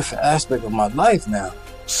a different aspect of my life now.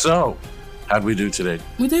 So, how'd we do today?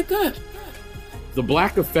 We did good. The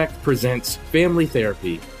Black Effect presents Family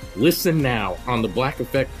Therapy. Listen now on the Black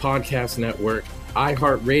Effect Podcast Network,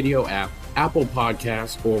 iHeartRadio app, Apple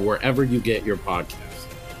Podcasts, or wherever you get your podcasts.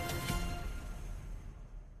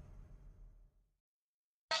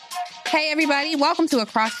 Hey, everybody. Welcome to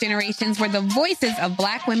Across Generations, where the voices of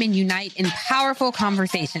Black women unite in powerful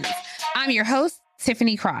conversations. I'm your host,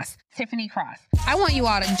 Tiffany Cross. I want you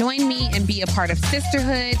all to join me and be a part of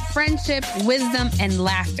sisterhood, friendship, wisdom, and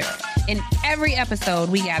laughter. In every episode,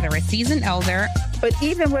 we gather a seasoned elder. But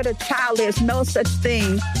even with a child, there's no such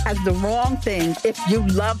thing as the wrong thing if you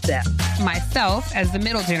love them. Myself as the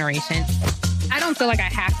middle generation. I don't feel like I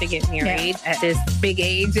have to get married at this big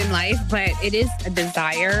age in life, but it is a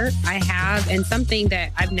desire I have and something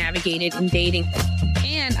that I've navigated in dating.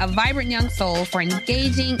 And a vibrant young soul for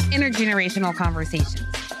engaging intergenerational conversations.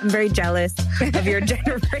 I'm very jealous of your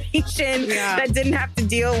generation that didn't have to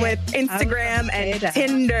deal with Instagram and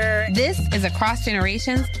Tinder. This is Across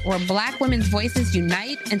Generations, where Black women's voices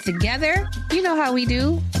unite, and together, you know how we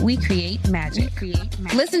do, we create magic.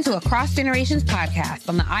 Listen to Across Generations podcast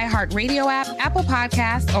on the iHeartRadio app, Apple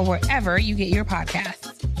Podcasts, or wherever you get your podcasts.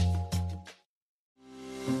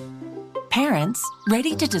 Parents,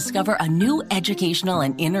 ready to discover a new educational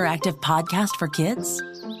and interactive podcast for kids?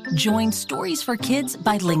 Join Stories for Kids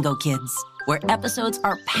by Lingo Kids, where episodes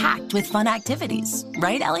are packed with fun activities.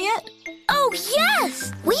 Right, Elliot? Oh,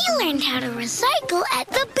 yes! We learned how to recycle at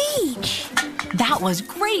the beach. That was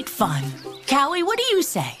great fun. Callie, what do you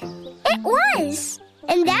say? It was.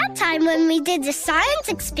 And that time when we did the science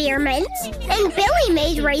experiments and Billy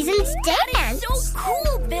made raisins dance. So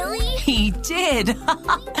cool, Billy. He did.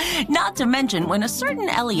 Not to mention when a certain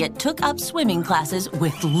Elliot took up swimming classes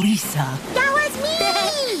with Lisa. That was me.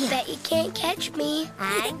 Bet you can't catch me.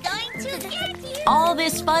 I'm going to get you. All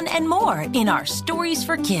this fun and more in our Stories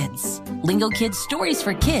for Kids. Lingo Kids Stories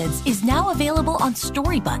for Kids is now available on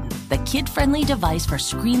Story Button, the kid-friendly device for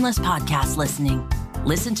screenless podcast listening.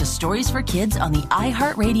 Listen to Stories for Kids on the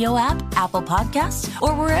iHeartRadio app, Apple Podcasts,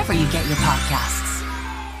 or wherever you get your podcasts.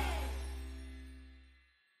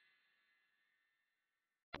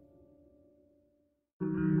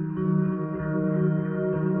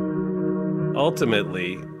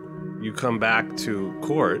 Ultimately, you come back to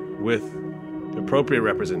court with appropriate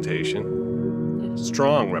representation,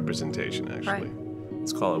 strong representation, actually. Right.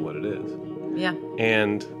 Let's call it what it is. Yeah.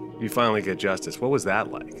 And you finally get justice. What was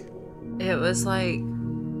that like? It was like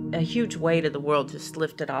a huge weight of the world just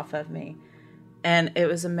lifted off of me. And it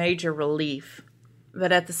was a major relief.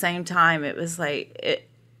 But at the same time, it was like, it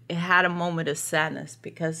had a moment of sadness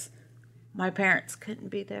because my parents couldn't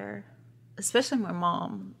be there. Especially my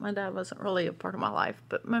mom. My dad wasn't really a part of my life,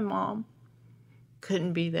 but my mom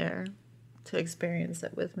couldn't be there to experience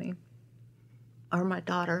it with me. Or my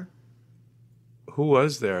daughter. Who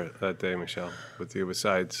was there that day, Michelle, with you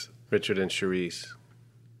besides Richard and Charisse?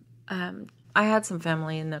 I had some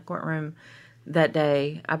family in the courtroom that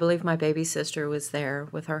day. I believe my baby sister was there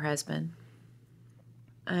with her husband.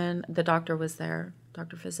 And the doctor was there,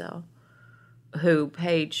 Dr. Fizell, who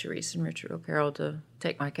paid Charisse and Richard O'Carroll to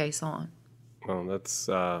take my case on. Well, that's,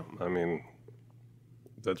 that's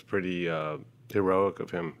pretty heroic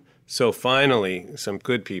of him. So finally, some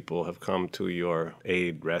good people have come to your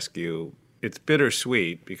aid, rescue. It's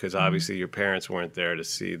bittersweet because obviously your parents weren't there to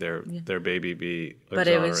see their baby be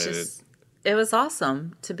exonerated. But it was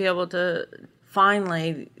awesome to be able to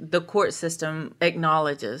finally, the court system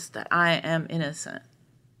acknowledges that I am innocent.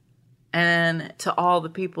 And to all the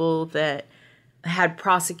people that had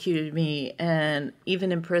prosecuted me and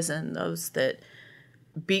even in prison, those that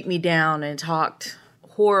beat me down and talked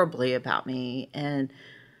horribly about me and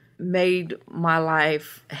made my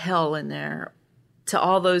life hell in there, to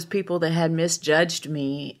all those people that had misjudged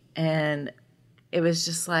me. And it was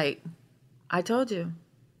just like, I told you,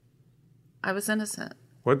 I was innocent.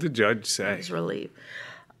 What did the judge say? I was relieved.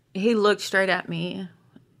 He looked straight at me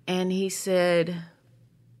and he said,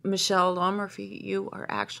 Michelle Murphy, you are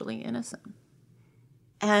actually innocent.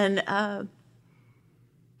 And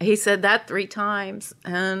he said that 3 times.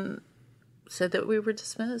 And said that we were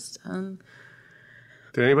dismissed.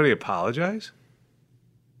 Did anybody apologize?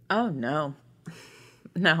 Oh, no.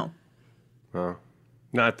 No. Well,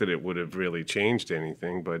 not that it would have really changed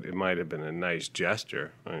anything, but it might have been a nice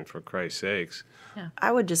gesture. I mean, for Christ's sakes. Yeah.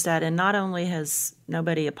 I would just add, and not only has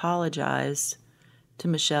nobody apologized to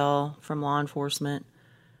Michelle from law enforcement,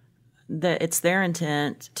 that it's their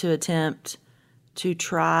intent to attempt to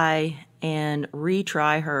try and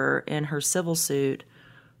retry her in her civil suit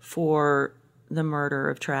for the murder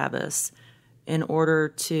of Travis in order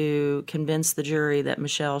to convince the jury that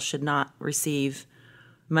Michelle should not receive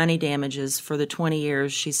money damages for the 20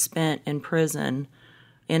 years she spent in prison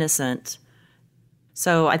innocent.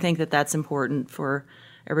 So I think that that's important for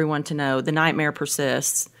everyone to know. The nightmare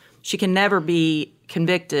persists. She can never be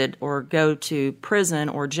convicted or go to prison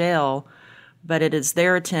or jail, but it is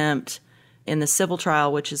their attempt in the civil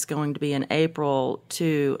trial, which is going to be in April,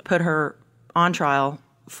 to put her on trial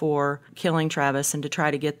for killing Travis and to try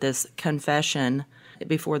to get this confession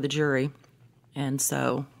before the jury. And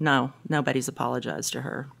so, no, nobody's apologized to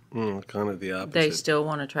her. Kind of the opposite. They still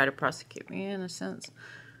want to try to prosecute me, in a sense.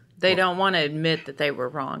 They don't want to admit that they were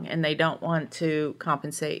wrong, and they don't want to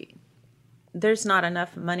compensate. There's not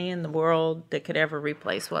enough money in the world that could ever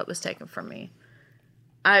replace what was taken from me.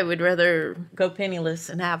 I would rather go penniless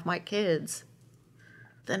and have my kids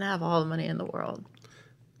than have all the money in the world.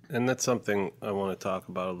 And that's something I want to talk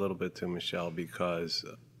about a little bit to Michelle, because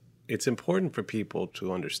it's important for people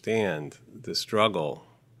to understand the struggle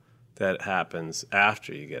that happens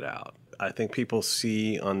after you get out. I think people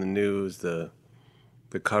see on the news the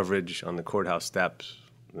coverage on the courthouse steps.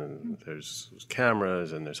 And there's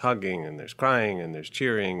cameras, and there's hugging, and there's crying, and there's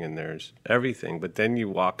cheering, and there's everything. But then you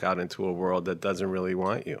walk out into a world that doesn't really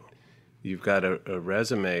want you. You've got a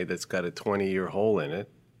resume that's got a 20-year hole in it,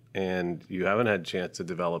 and you haven't had a chance to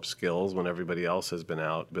develop skills when everybody else has been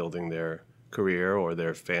out building their career or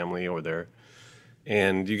their family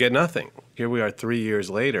and you get nothing. Here we are 3 years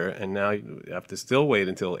later, and now you have to still wait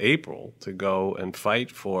until April to go and fight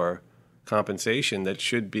for compensation that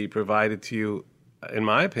should be provided to you, in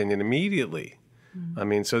my opinion, immediately. I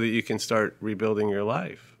mean, so that you can start rebuilding your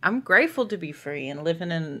life. I'm grateful to be free and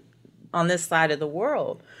living on this side of the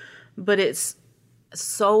world, but it's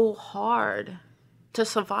so hard to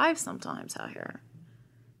survive sometimes out here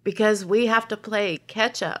because we have to play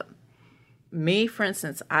catch up. Me, for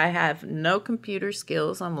instance, I have no computer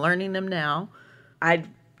skills. I'm learning them now. I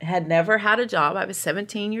had never had a job. I was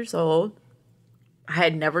 17 years old. I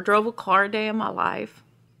had never drove a car a day in my life.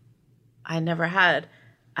 I never had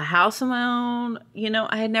a house of my own. You know,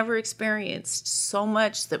 I had never experienced so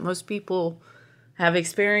much that most people have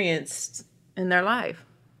experienced in their life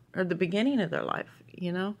or the beginning of their life,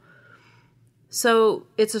 you know? So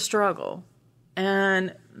it's a struggle.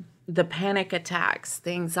 And the panic attacks,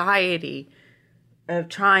 the anxiety of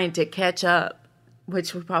trying to catch up,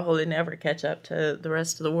 which we probably never catch up to the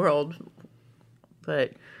rest of the world.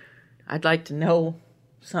 But I'd like to know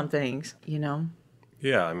some things, you know?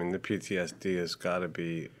 Yeah, I mean, the PTSD has got to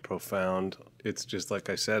be profound. It's just, like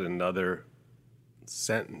I said, another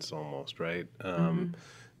sentence almost, right?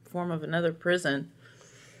 Form of another prison,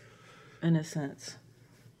 in a sense.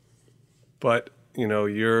 But, you know,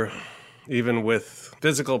 you're, even with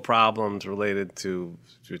physical problems related to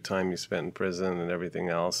your time you spent in prison and everything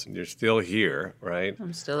else, you're still here, right?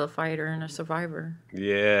 I'm still a fighter and a survivor.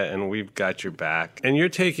 Yeah, and we've got your back. And you're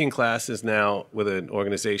taking classes now with an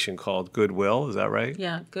organization called Goodwill, is that right?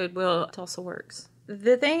 Yeah, Goodwill Tulsa Works.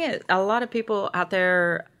 The thing is, a lot of people out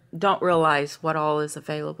there don't realize what all is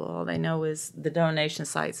available. All they know is the donation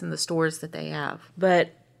sites and the stores that they have.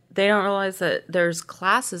 But they don't realize that there's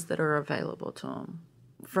classes that are available to them.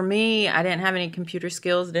 For me, I didn't have any computer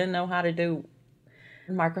skills, didn't know how to do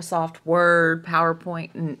Microsoft Word,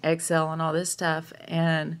 PowerPoint, and Excel and all this stuff.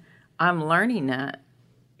 And I'm learning that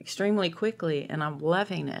extremely quickly, and I'm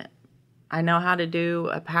loving it. I know how to do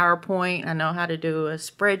a PowerPoint. I know how to do a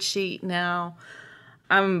spreadsheet now.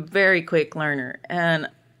 I'm a very quick learner. And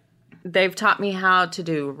they've taught me how to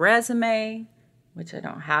do a resume, which I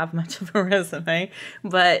don't have much of a resume,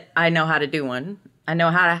 but I know how to do one. I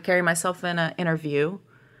know how to carry myself in an interview.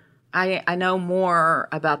 I know more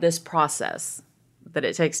about this process that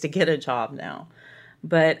it takes to get a job now.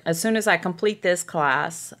 But as soon as I complete this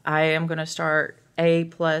class, I am going to start A+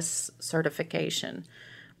 certification,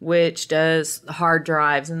 which does hard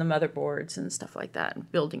drives and the motherboards and stuff like that, and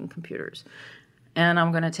building computers. And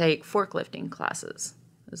I'm going to take forklifting classes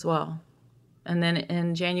as well. And then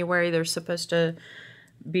in January, they're supposed to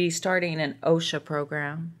be starting an OSHA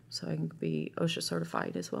program, so I can be OSHA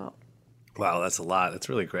certified as well. Wow, that's a lot. That's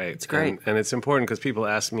really great. It's great. And it's important because people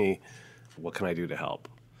ask me, what can I do to help?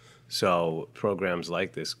 So programs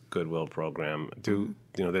like this Goodwill program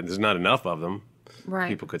there's not enough of them. Right.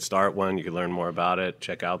 People could start one. You could learn more about it.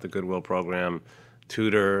 Check out the Goodwill program.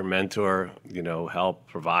 Tutor, mentor, help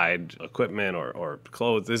provide equipment or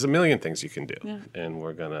clothes. There's a million things you can do, and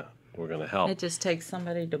we're gonna help. It just takes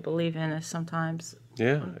somebody to believe in us sometimes.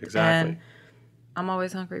 Yeah, exactly. And I'm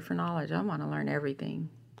always hungry for knowledge. I want to learn everything.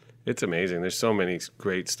 It's amazing. There's so many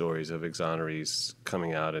great stories of exonerees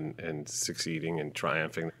coming out and succeeding and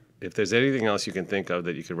triumphing. If there's anything else you can think of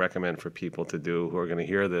that you could recommend for people to do who are going to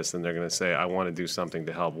hear this and they're going to say, I want to do something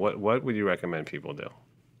to help, what would you recommend people do?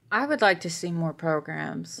 I would like to see more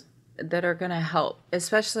programs that are going to help,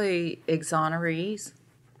 especially exonerees.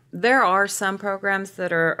 There are some programs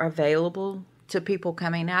that are available to people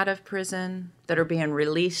coming out of prison that are being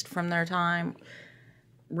released from their time.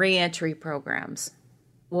 Reentry programs.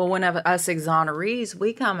 Well, when us exonerees,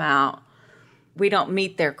 we come out, we don't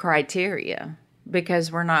meet their criteria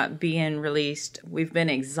because we're not being released. We've been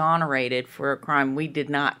exonerated for a crime we did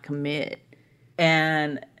not commit.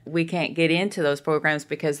 And we can't get into those programs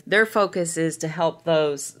because their focus is to help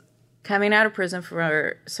those coming out of prison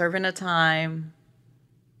for serving a time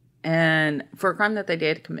and for a crime that they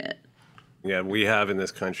did commit. Yeah, we have in this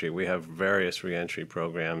country, we have various reentry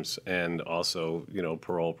programs and also,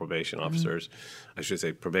 parole probation officers, I should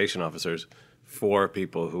say probation officers for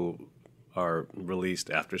people who are released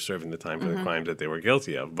after serving the time for the crimes that they were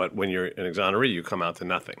guilty of. But when you're an exoneree, you come out to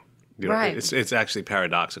nothing. Right. It's actually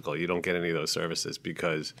paradoxical. You don't get any of those services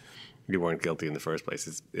because you weren't guilty in the first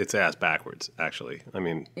place. It's ass backwards, actually.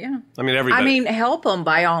 Everybody. Help them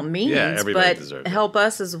by all means, everybody deserves but it. help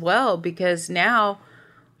us as well because now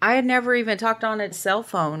I had never even talked on a cell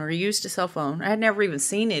phone or used a cell phone. I had never even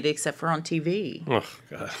seen it except for on TV. Oh,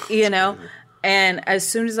 God. And as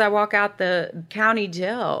soon as I walk out the county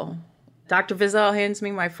jail, Dr. Vizell hands me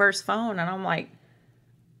my first phone, and I'm like,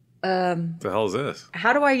 the hell is this?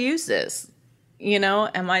 How do I use this?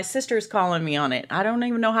 And my sister's calling me on it. I don't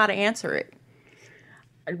even know how to answer it.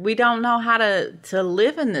 We don't know how to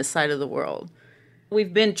live in this side of the world.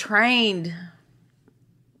 We've been trained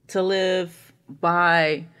to live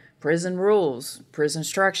by prison rules, prison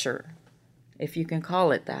structure, if you can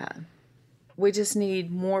call it that. We just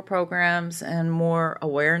need more programs and more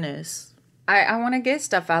awareness. I want to get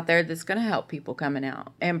stuff out there that's going to help people coming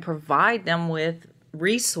out and provide them with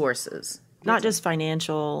resources. Not just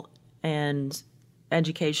financial and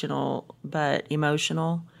educational, but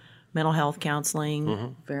emotional, mental health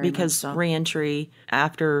counseling. Because reentry,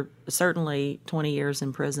 after certainly 20 years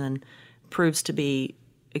in prison, proves to be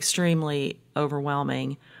extremely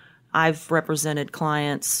overwhelming. I've represented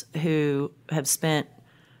clients who have spent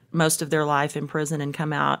most of their life in prison and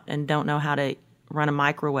come out and don't know how to run a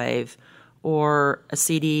microwave or a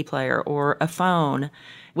CD player or a phone.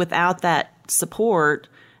 Without that support,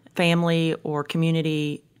 family or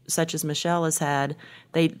community such as Michelle has had,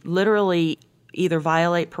 they literally either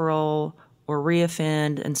violate parole or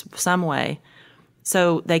reoffend in some way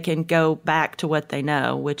so they can go back to what they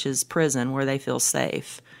know, which is prison, where they feel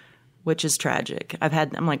safe, which is tragic.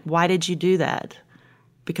 I'm like, why did you do that?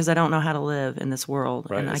 Because I don't know how to live in this world,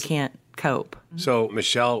 and I can't cope. So,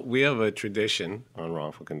 Michelle, we have a tradition on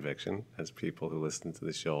wrongful conviction, as people who listen to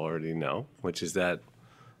the show already know, which is that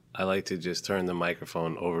I like to just turn the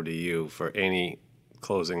microphone over to you for any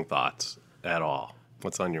closing thoughts at all.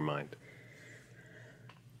 What's on your mind?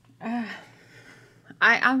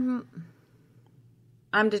 I'm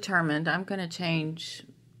determined. I'm going to change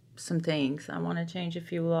some things. I want to change a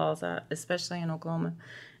few laws, especially in Oklahoma.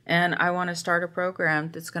 And I want to start a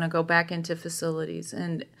program that's going to go back into facilities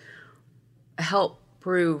and help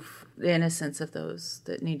prove the innocence of those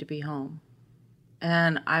that need to be home.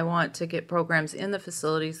 And I want to get programs in the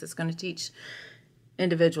facilities that's going to teach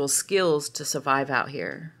individuals skills to survive out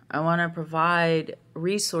here. I want to provide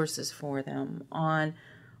resources for them on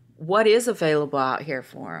what is available out here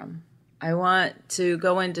for them. I want to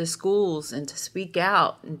go into schools and to speak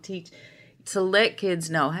out and teach, to let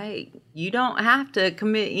kids know, hey, you don't have to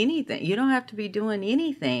commit anything. You don't have to be doing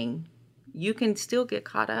anything. You can still get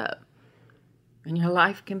caught up. And your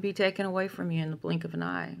life can be taken away from you in the blink of an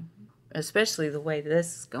eye, especially the way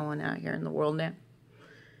this is going out here in the world now.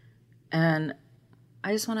 And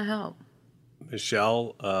I just want to help.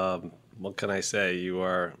 Michelle, what can I say? You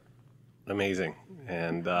are amazing.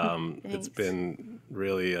 And it's been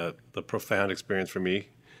really a profound experience for me,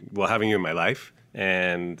 having you in my life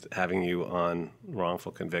and having you on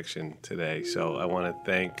Wrongful Conviction today. So I want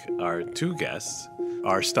to thank our two guests,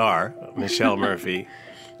 our star, Michelle Murphy,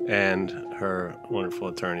 and her wonderful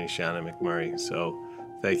attorney, Shannon McMurray. So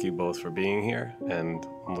thank you both for being here, and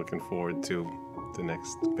I'm looking forward to the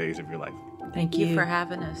next phase of your life. Thank you for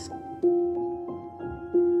having us.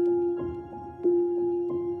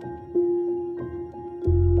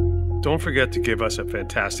 Don't forget to give us a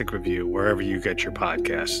fantastic review wherever you get your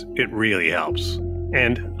podcasts. It really helps.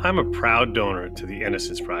 And I'm a proud donor to the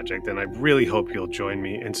Innocence Project, and I really hope you'll join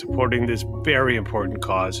me in supporting this very important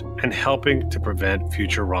cause and helping to prevent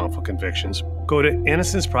future wrongful convictions. Go to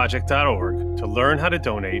innocenceproject.org to learn how to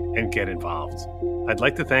donate and get involved. I'd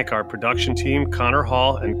like to thank our production team, Connor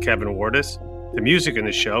Hall and Kevin Wardis. The music in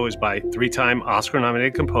the show is by three-time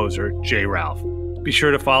Oscar-nominated composer Jay Ralph. Be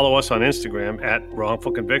sure to follow us on Instagram at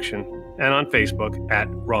Wrongful Conviction and on Facebook at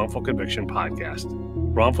Wrongful Conviction Podcast.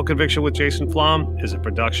 Wrongful Conviction with Jason Flom is a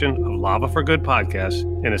production of Lava for Good Podcast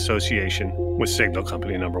in association with Signal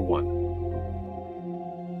Company No. 1.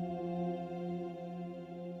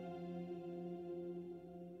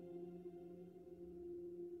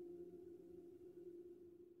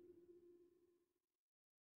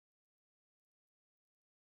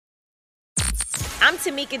 I'm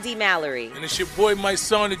Tamika D. Mallory. And it's your boy, my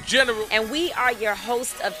son, the General. And we are your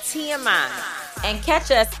hosts of TMI. And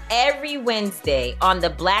catch us every Wednesday on the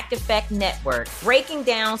Black Effect Network, breaking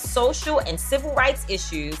down social and civil rights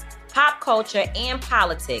issues, pop culture, and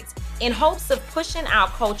politics in hopes of pushing our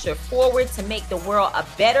culture forward to make the world a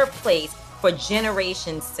better place for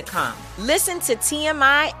generations to come. Listen to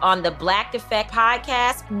TMI on the Black Effect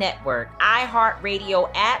Podcast Network, iHeartRadio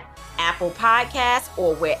app, Apple Podcasts,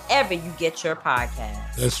 or wherever you get your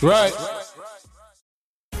podcasts. That's right.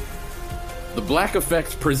 The Black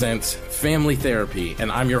Effect presents Family Therapy,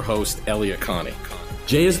 and I'm your host, Elliot Connie.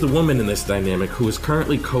 Jay is the woman in this dynamic who is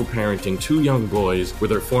currently co-parenting two young boys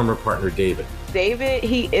with her former partner, David. David,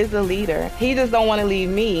 he is a leader. He just don't want to leave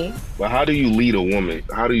me. But how do you lead a woman?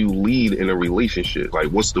 How do you lead in a relationship? Like,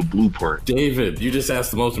 what's the blueprint? David, you just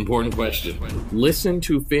asked the most important question. Listen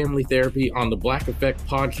to Family Therapy on the Black Effect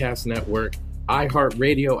Podcast Network,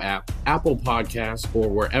 iHeartRadio app, Apple Podcasts, or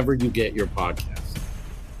wherever you get your podcasts.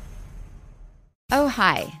 Oh,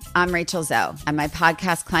 hi, I'm Rachel Zoe, and my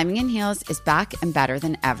podcast, Climbing in Heels, is back and better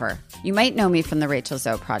than ever. You might know me from the Rachel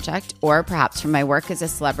Zoe Project, or perhaps from my work as a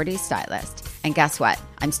celebrity stylist. And guess what?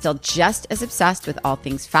 I'm still just as obsessed with all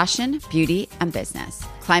things fashion, beauty, and business.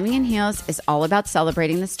 Climbing in Heels is all about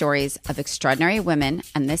celebrating the stories of extraordinary women,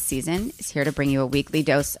 and this season is here to bring you a weekly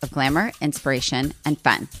dose of glamour, inspiration, and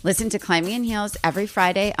fun. Listen to Climbing in Heels every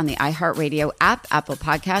Friday on the iHeartRadio app, Apple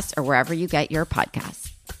Podcasts, or wherever you get your podcasts.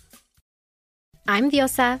 I'm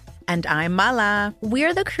Diosa. And I'm Mala.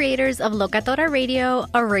 We're the creators of Locatora Radio,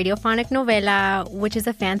 a radiophonic novela, which is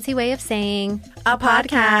a fancy way of saying a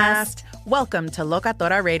podcast. Welcome to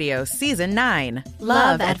Locatora Radio Season 9.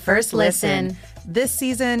 Love at First Listen. This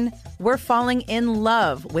season, we're falling in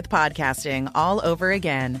love with podcasting all over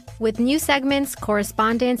again. With new segments,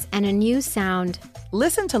 correspondence, and a new sound.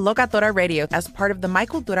 Listen to Locatora Radio as part of the My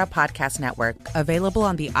Cultura Podcast Network, available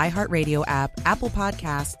on the iHeartRadio app, Apple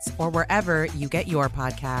Podcasts, or wherever you get your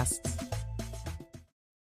podcasts.